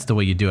mean, that's the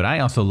way you do it.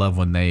 I also love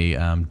when they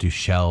do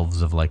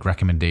shelves of like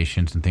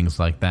recommendations and things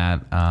like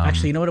that.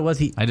 Actually, you know what it was?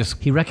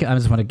 He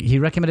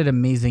recommended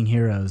Amazing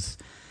Heroes.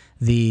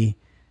 The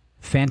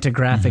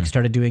Fantagraphics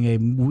started doing a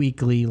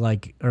weekly,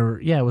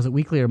 was it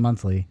weekly or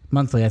monthly?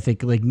 Monthly, I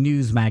think, like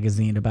news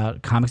magazine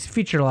about comics. It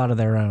featured a lot of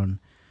their own.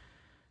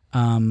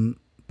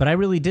 But But I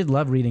really did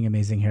love reading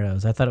Amazing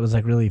Heroes. I thought it was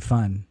like really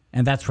fun.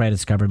 And that's where I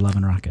discovered Love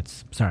and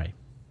Rockets. Sorry.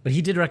 But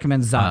he did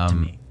recommend Zod to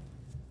me.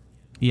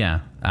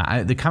 Yeah.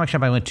 The comic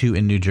shop I went to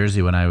in New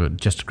Jersey when I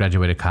just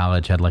graduated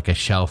college had like a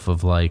shelf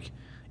of like,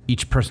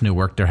 each person who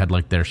worked there had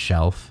like their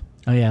shelf.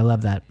 Oh yeah, I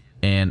love that.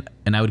 And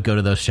I would go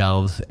to those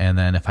shelves, and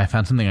then if I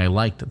found something I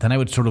liked, then I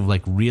would sort of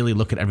like really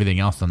look at everything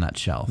else on that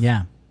shelf.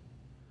 Yeah.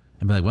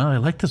 And be like, well, I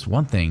like this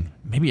one thing.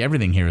 Maybe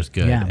everything here is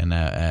good. Yeah. And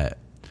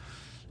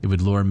it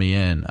would lure me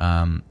in.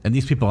 And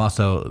these people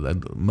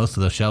also, most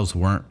of the shelves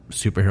weren't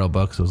superhero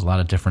books. It was a lot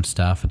of different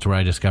stuff. It's where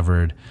I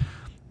discovered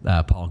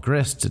Paul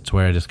Grist. It's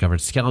where I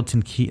discovered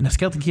Skeleton Key. And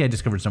Skeleton Key I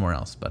discovered somewhere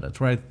else, but it's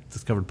where I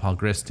discovered Paul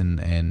Grist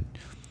and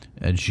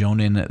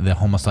Jonan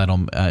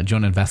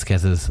Jonan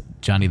Vasquez's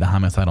Johnny the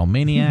Homicidal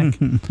Maniac,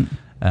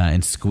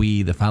 and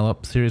Squee the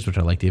follow-up series, which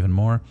I liked even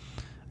more,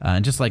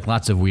 and just like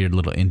lots of weird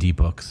little indie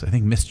books. I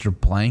think Mr.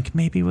 Blank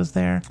maybe was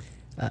there.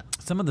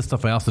 Some of the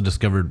stuff I also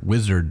discovered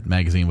Wizard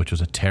magazine, which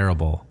was a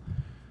terrible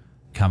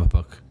comic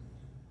book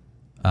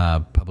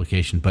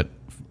publication, but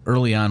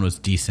early on was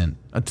decent.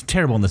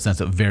 Terrible in the sense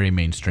of very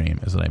mainstream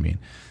is what I mean.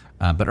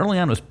 But early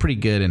on was pretty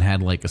good and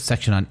had like a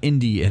section on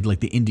indie. It had like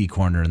the indie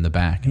corner in the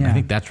back. And I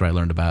think that's where I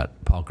learned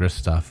about Paul Grist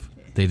stuff.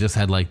 They just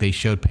had like, they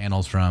showed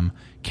panels from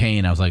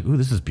Kane. I was like, ooh,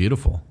 this is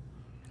beautiful.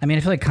 I mean,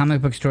 I feel like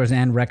comic book stores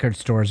and record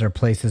stores are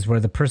places where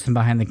the person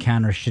behind the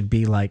counter should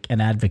be like an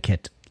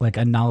advocate, like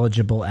a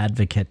knowledgeable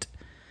advocate.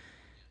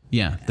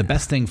 Yeah. The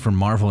best thing for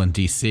Marvel and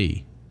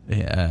DC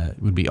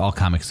would be all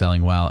comics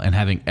selling well and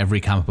having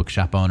every comic book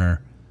shop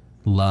owner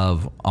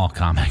love all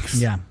comics.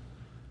 Yeah.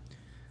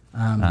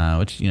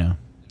 Which, you know,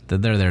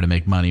 they're there to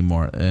make money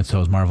more, and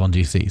so is Marvel and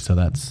DC. So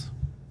that's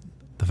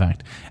the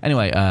fact.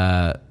 Anyway,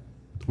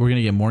 we're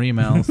gonna get more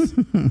emails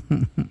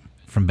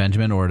from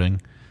Benjamin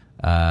Ording.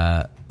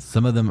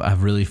 Some of them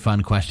have really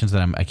fun questions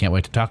that I can't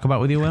wait to talk about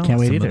with you, Will. Can't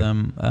wait Some either. of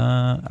them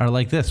are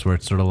like this, where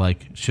it's sort of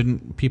like,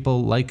 shouldn't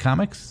people like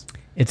comics?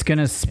 It's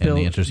gonna spill.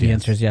 And the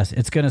answer is yes.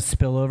 It's gonna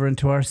spill over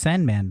into our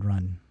Sandman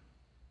run.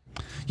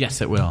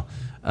 Yes, it will.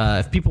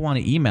 If people want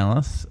to email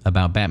us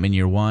about Batman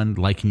Year One,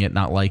 liking it,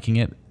 not liking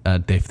it,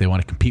 if they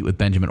want to compete with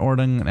Benjamin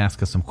Ording and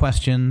ask us some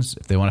questions,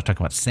 if they want to talk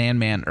about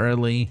Sandman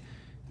early,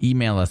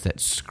 email us at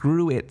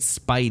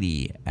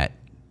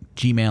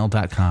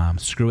screwitspidey@gmail.com.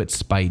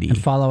 Screwitspidey.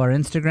 And follow our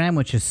Instagram,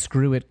 which is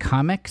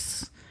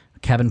screwitcomics.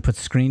 Kevin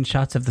puts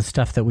screenshots of the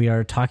stuff that we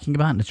are talking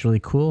about, and it's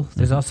really cool.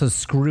 There's also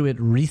Screw It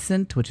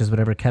Recent, which is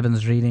whatever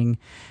Kevin's reading,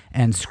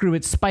 and Screw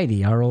It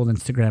Spidey, our old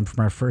Instagram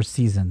from our first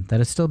season, that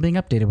is still being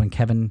updated when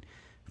Kevin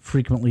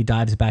frequently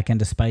dives back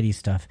into Spidey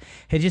stuff.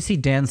 Hey, did you see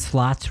Dan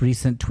Slott's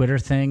recent Twitter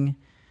thing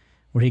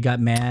where he got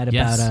mad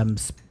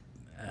about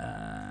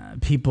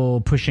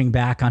people pushing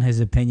back on his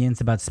opinions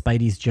about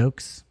Spidey's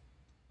jokes?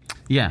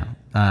 Yeah.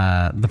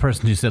 The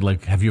person who said,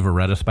 like, have you ever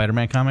read a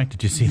Spider-Man comic?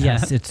 Did you see that?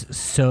 Yes, it's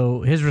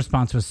so, his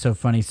response was so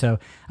funny. So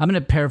I'm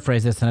going to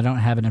paraphrase this, and I don't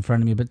have it in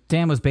front of me, but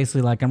Dan was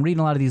basically like, I'm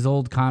reading a lot of these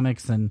old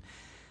comics, and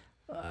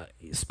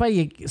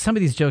Spidey, some of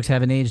these jokes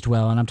haven't aged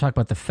well, and I'm talking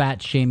about the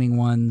fat shaming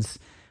ones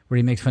where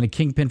he makes fun of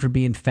Kingpin for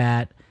being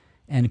fat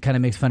and kind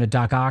of makes fun of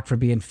Doc Ock for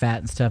being fat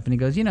and stuff. And he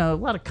goes, you know, a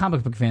lot of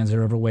comic book fans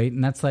are overweight,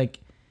 and that's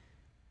like,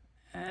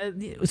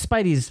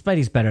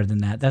 Spidey's better than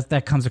that.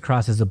 That comes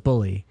across as a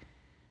bully.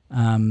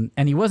 And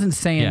he wasn't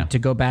saying to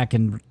go back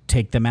and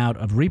take them out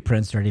of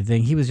reprints or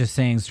anything. He was just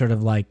saying sort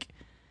of like,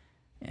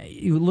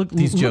 you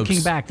these looking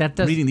jokes, back,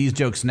 reading these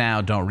jokes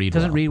now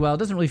doesn't read well. It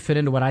doesn't really fit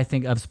into what I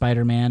think of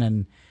Spider-Man,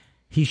 and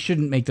he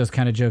shouldn't make those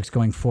kind of jokes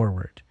going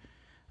forward.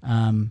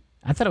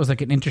 I thought it was like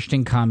an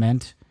interesting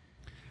comment.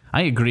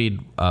 I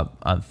agreed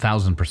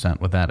 1,000%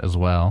 with that as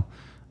well.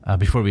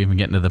 Before we even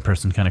get into the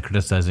person kind of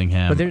criticizing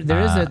him, but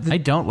there is I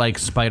don't like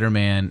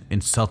Spider-Man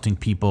insulting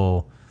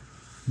people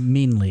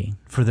meanly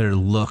for their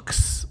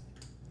looks.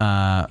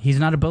 He's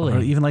not a bully, or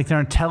even like their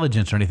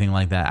intelligence or anything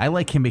like that. I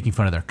like him making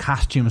fun of their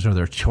costumes or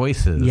their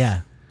choices.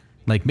 Yeah,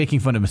 like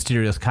making fun of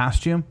Mysterio's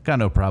costume. Got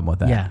no problem with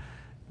that. Yeah,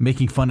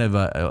 making fun of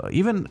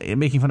even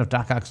making fun of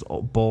Doc Ock's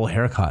bowl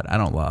haircut. I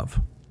don't love.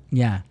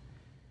 Yeah.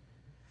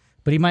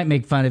 But he might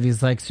make fun of,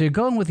 he's like, so you're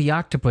going with the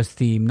octopus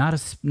theme, not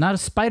a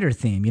spider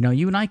theme. You know,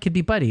 you and I could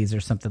be buddies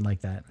or something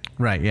like that.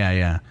 Right,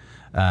 yeah.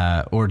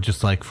 Or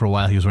just like for a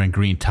while he was wearing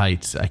green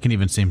tights. I can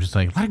even see him just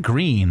like, a lot of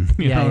green.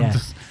 You know,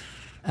 just,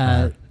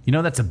 you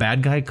know, that's a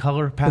bad guy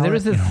color palette. But there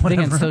is this thing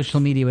on social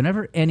media,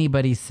 whenever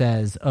anybody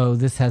says, oh,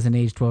 this hasn't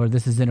aged well or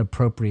this is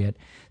inappropriate,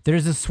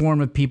 there's a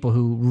swarm of people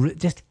who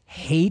just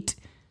hate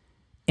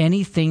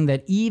anything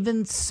that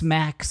even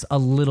smacks a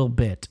little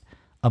bit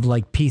of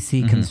like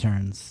PC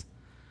concerns.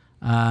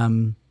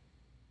 And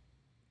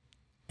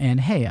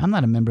hey, I'm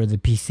not a member of the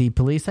PC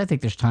police. I think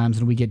there's times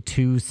when we get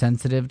too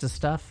sensitive to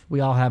stuff.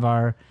 We all have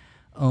our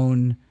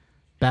own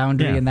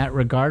boundary in that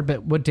regard.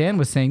 But what Dan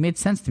was saying made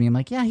sense to me. I'm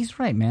like, yeah, he's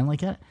right, man.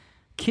 Like,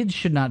 kids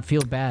should not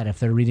feel bad if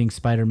they're reading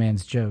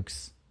Spider-Man's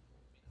jokes.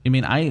 I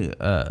mean,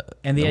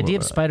 and the idea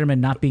of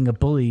Spider-Man not being a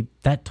bully,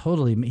 that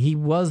totally, he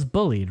was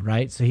bullied,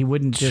 right? So he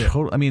wouldn't do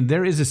it. I mean,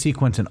 there is a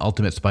sequence in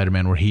Ultimate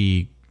Spider-Man where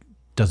he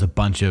does a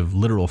bunch of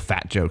literal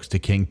fat jokes to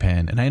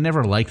Kingpin, and I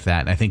never liked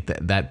that. And I think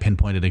that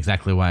pinpointed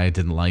exactly why I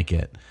didn't like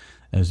it.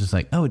 It was just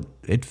like, oh,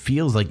 it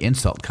feels like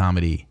insult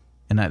comedy,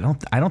 and I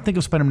don't think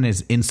of Spider-Man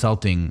as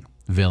insulting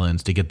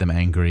villains to get them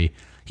angry.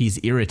 He's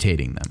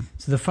irritating them.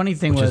 So the funny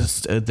thing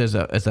was, there's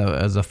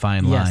a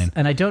fine yes, line.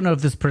 and I don't know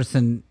if this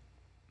person.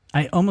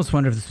 I almost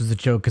wonder if this was a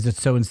joke because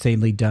it's so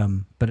insanely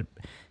dumb, but it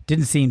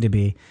didn't seem to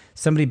be.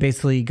 Somebody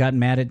basically got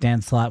mad at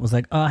Dan Slott, was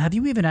like, have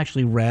you even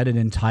actually read an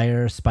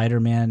entire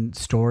Spider-Man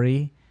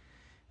story?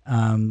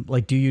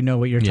 Like, do you know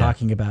what you're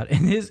talking about?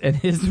 And his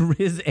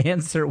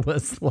answer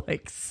was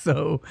like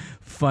so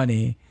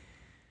funny.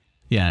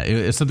 Yeah,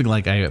 it's something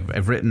like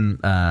I've written.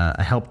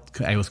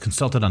 I was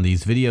consulted on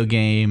these video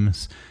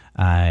games.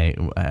 I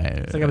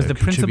was the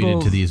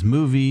principal to these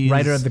movies,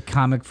 writer of the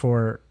comic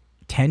for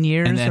 10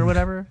 years or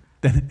whatever.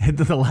 Then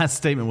the last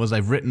statement was,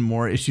 I've written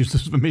more issues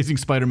of Amazing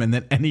Spider-Man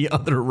than any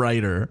other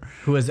writer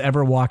who has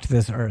ever walked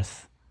this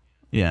earth.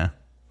 Yeah,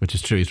 which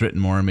is true. He's written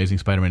more Amazing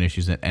Spider-Man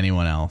issues than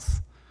anyone else.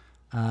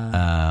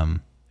 The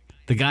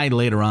guy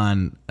later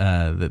on,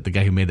 the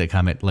guy who made that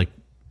comment, like,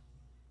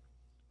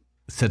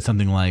 said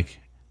something like,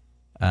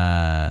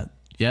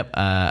 "Yep,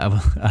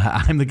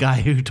 I'm the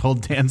guy who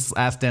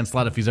asked Dan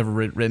Slott if he's ever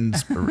written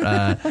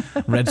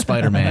Red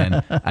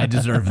Spider-Man. I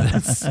deserve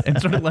this."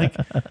 And sort of like,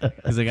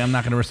 he's like, "I'm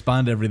not going to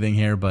respond to everything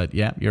here, but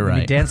yeah, you're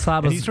right." Dan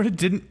Slott was, he sort of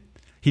didn't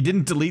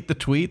delete the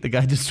tweet. The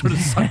guy just sort of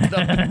sucked it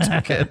up and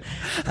took it.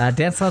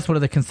 Dan Slott's one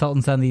of the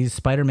consultants on the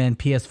Spider-Man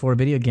PS4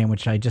 video game,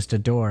 which I just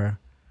adore.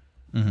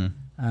 Mm-hmm.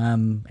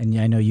 And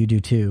I know you do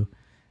too.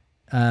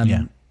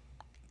 Yeah.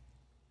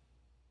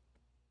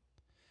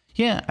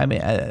 Yeah, I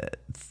mean,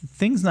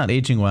 things not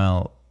aging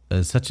well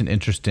is such an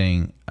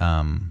interesting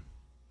thing.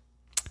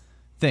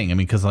 I mean,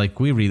 because like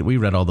we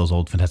read all those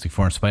old Fantastic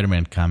Four and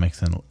Spider-Man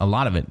comics, and a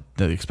lot of it,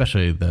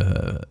 especially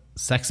the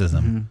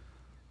sexism,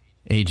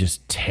 ages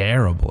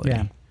terribly.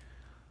 Yeah.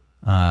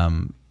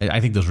 I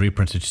think those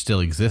reprints should still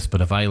exist, but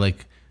if I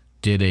like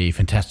did a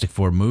Fantastic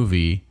Four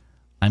movie,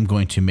 I'm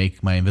going to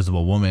make my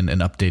Invisible Woman an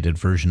updated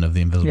version of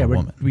the Invisible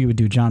Woman. We would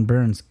do John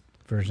Byrne's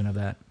version of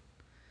that.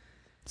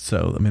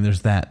 So, I mean,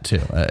 there's that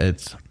too.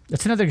 It's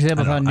another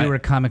example of how newer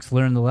comics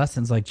learn the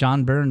lessons. Like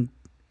John Byrne,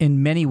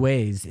 in many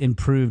ways,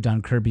 improved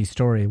on Kirby's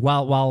story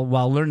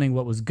while learning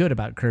what was good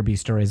about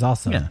Kirby's stories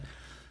also. Yeah.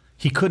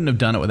 He couldn't have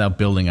done it without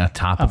building on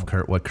top of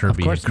what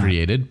Kirby had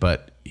created,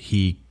 but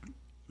he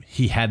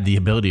had the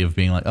ability of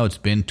being like, oh, it's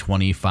been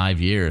 25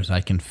 years.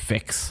 I can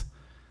fix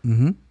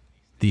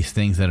these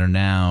things that are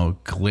now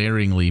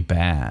glaringly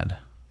bad.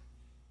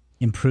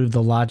 Improve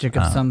the logic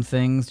of some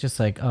things. Just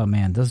like, oh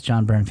man, those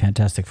John Byrne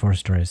Fantastic Four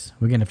stories.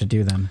 We're going to have to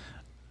do them.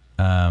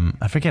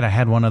 I forget, I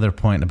had one other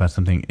point about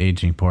something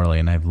aging poorly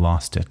and I've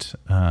lost it.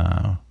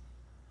 I'm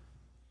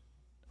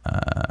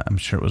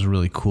sure it was a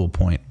really cool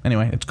point.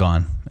 Anyway, it's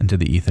gone into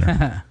the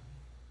ether.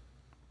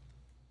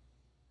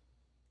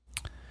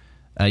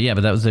 Yeah,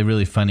 but that was a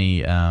really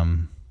funny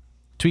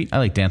tweet. I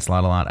like Dan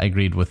Slott a lot. I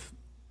agreed with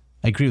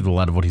a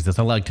lot of what he says.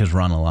 I liked his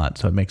run a lot,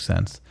 so it makes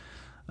sense.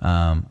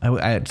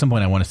 At some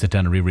point I want to sit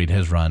down and reread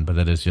his run, but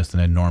it is just an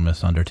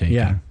enormous undertaking.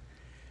 Yeah.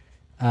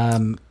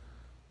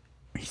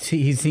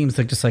 He seems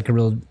like just like a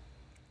real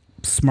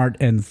smart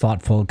and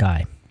thoughtful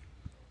guy.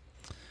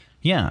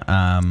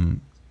 Yeah.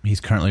 He's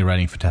currently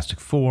writing Fantastic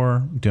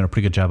Four, doing a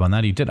pretty good job on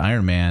that. He did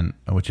Iron Man,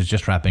 which is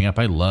just wrapping up.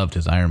 I loved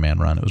his Iron Man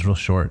run. It was real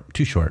short,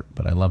 too short,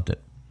 but I loved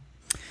it.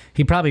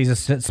 He probably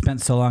just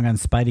spent so long on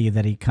Spidey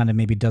that he kind of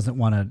maybe doesn't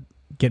want to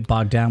get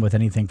bogged down with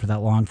anything for that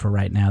long for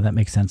right now. That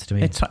makes sense to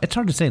me. It's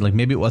hard to say. Like,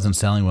 maybe it wasn't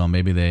selling well.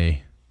 Maybe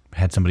they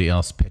had somebody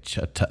else pitch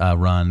a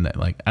run that,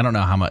 like, I don't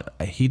know how much.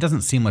 He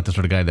doesn't seem like the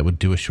sort of guy that would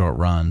do a short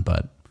run,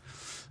 but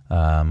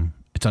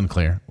it's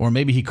unclear. Or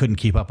maybe he couldn't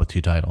keep up with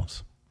two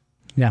titles.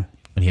 Yeah.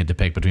 And he had to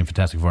pick between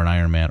Fantastic Four and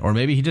Iron Man. Or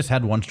maybe he just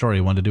had one story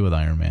he wanted to do with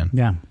Iron Man.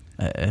 Yeah.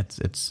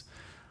 It's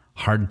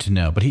hard to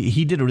know. But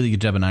he did a really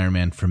good job in Iron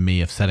Man for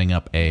me of setting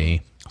up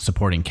a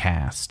supporting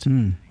cast,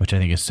 which I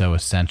think is so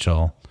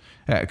essential.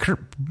 Kurt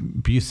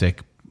Busiek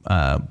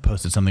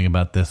posted something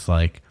about this.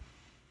 Like,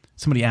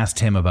 somebody asked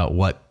him about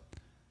what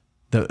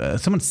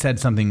someone said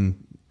something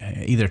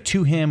either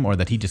to him or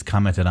that he just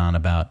commented on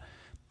about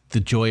the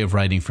joy of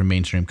writing for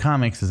mainstream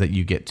comics is that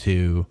you get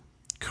to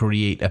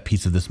create a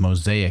piece of this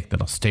mosaic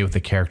that'll stay with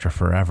the character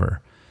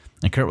forever.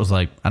 And Kurt was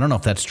like, I don't know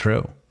if that's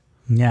true.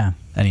 Yeah.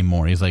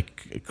 Anymore. He's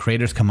like,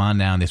 creators come on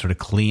now and they sort of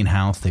clean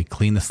house, they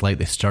clean the slate,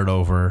 they start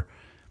over.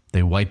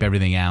 They wipe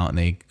everything out and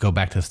they go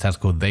back to the status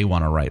quo they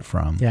want to write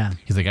from. Yeah.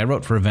 He's like, I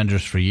wrote for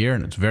Avengers for a year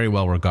and it's very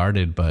well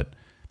regarded, but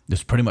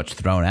it's pretty much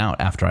thrown out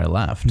after I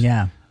left.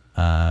 Yeah.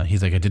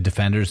 He's like, I did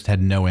Defenders,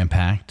 had no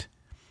impact.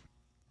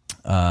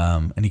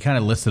 And he kind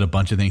of listed a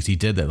bunch of things he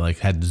did that like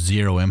had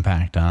zero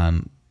impact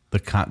on the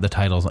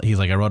titles. He's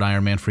like, I wrote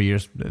Iron Man for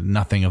years.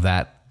 Nothing of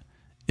that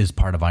is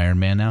part of Iron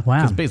Man now. Wow.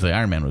 Because basically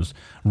Iron Man was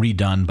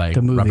redone by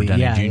Robert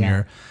Downey Jr.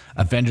 Yeah.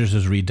 Avengers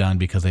was redone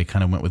because they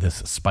kind of went with this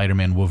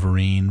Spider-Man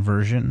Wolverine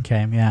version.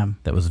 Okay, yeah.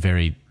 That was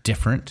very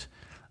different.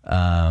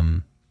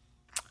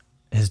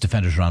 His his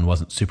Defenders run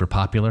wasn't super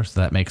popular, so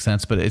that makes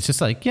sense. But it's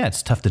just like, yeah,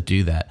 it's tough to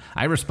do that.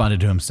 I responded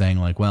to him saying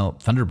like, well,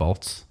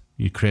 Thunderbolts,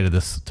 you created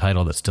this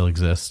title that still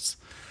exists.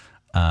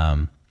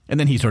 And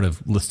then he sort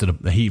of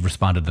he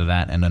responded to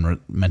that and then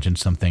mentioned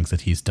some things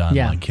that he's done.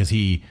 Yeah. Like, because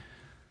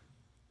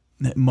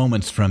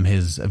moments from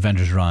his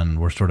Avengers run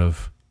were sort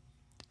of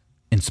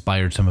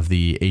inspired some of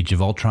the Age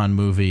of Ultron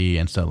movie.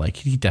 And so like,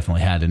 he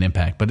definitely had an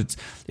impact, but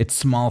it's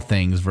small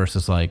things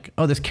versus like,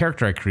 oh, this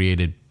character I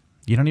created,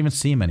 you don't even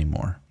see him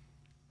anymore.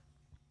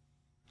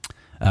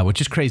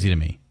 Which is crazy to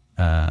me,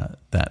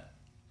 that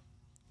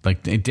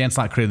like Dan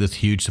Slott created this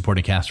huge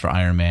supporting cast for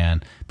Iron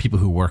Man, people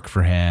who work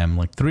for him,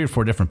 like 3 or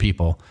 4 different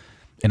people.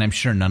 And I'm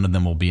sure none of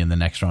them will be in the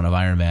next run of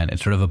Iron Man.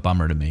 It's sort of a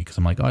bummer to me because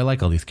I'm like, oh, I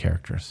like all these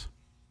characters.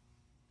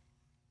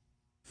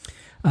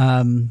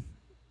 Well,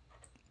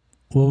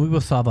 we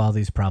will solve all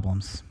these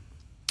problems.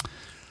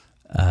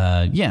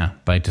 Yeah,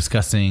 by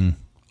discussing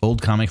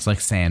old comics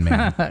like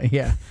Sandman.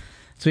 Yeah.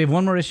 So we have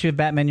one more issue of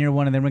Batman Year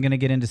One, and then we're going to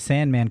get into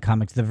Sandman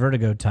Comics, the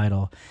Vertigo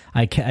title.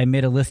 I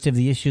made a list of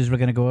the issues we're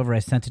going to go over. I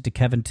sent it to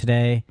Kevin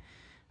today.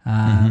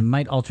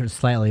 Might alter it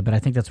slightly, but I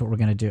think that's what we're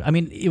going to do. I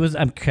mean,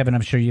 Kevin,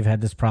 I'm sure you've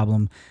had this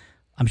problem.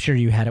 I'm sure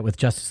you had it with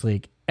Justice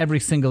League. Every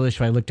single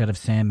issue I looked at of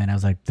Sandman, I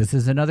was like, this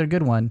is another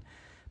good one.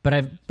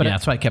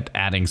 That's why I kept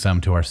adding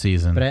some to our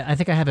season. But I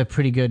think I have a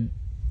pretty good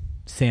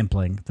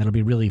sampling that'll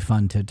be really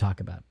fun to talk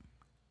about.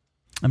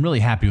 I'm really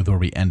happy with where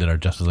we ended our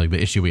Justice League.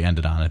 The issue we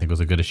ended on, I think, was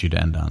a good issue to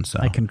end on. So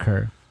I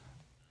concur.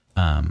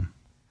 I'm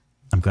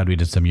glad we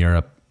did some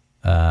Europe,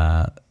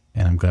 and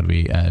I'm glad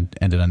we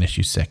ended on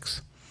issue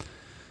 6.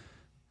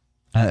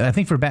 I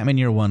think for Batman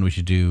Year One, we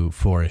should do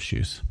 4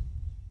 issues.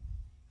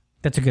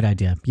 That's a good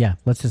idea. Yeah,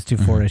 let's just do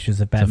 4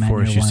 issues of Batman Year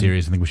One. It's a 4-issue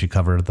series. I think we should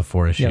cover the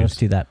 4 issues. Yeah, let's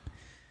do that.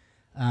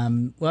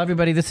 Well,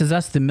 everybody, this is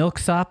us, the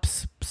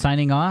Milksops,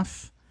 signing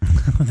off.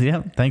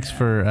 Yeah, thanks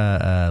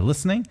for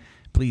listening.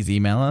 Please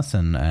email us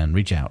and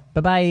reach out.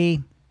 Bye-bye.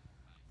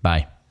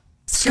 Bye.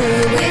 Screw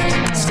it,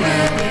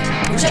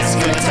 we're just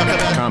gonna talk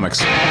about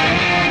Comics.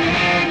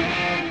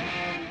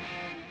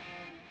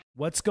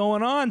 What's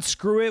going on?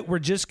 Screw it. We're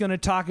just going to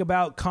talk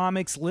about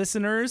comics,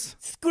 listeners.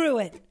 Screw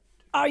it.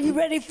 Are you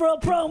ready for a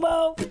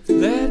promo?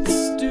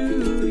 Let's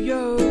do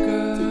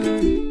yoga.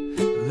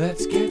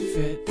 Let's get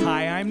fit.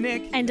 Hi, I'm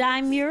Nick. And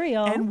I'm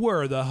Muriel. And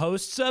we're the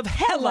hosts of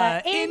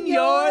Hella in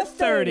Your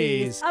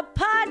 30s. A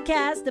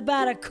podcast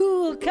about a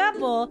cool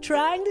couple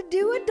trying to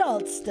do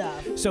adult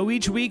stuff. So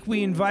each week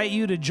we invite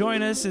you to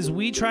join us as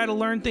we try to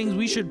learn things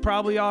we should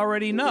probably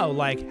already know,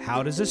 like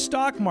how does a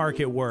stock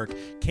market work?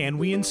 Can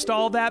we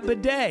install that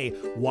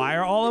bidet? Why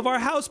are all of our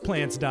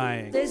houseplants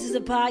dying? This is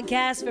a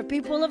podcast for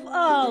people of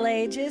all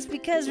ages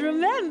because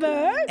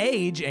remember,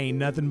 Age ain't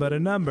nothing but a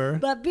number.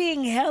 but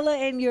being hella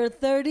in your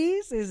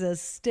 30s is a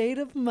state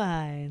of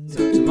mind.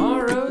 So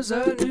tomorrow's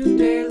a new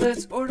day.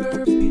 Let's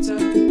order pizza.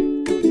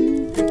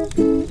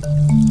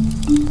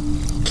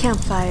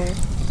 Campfire.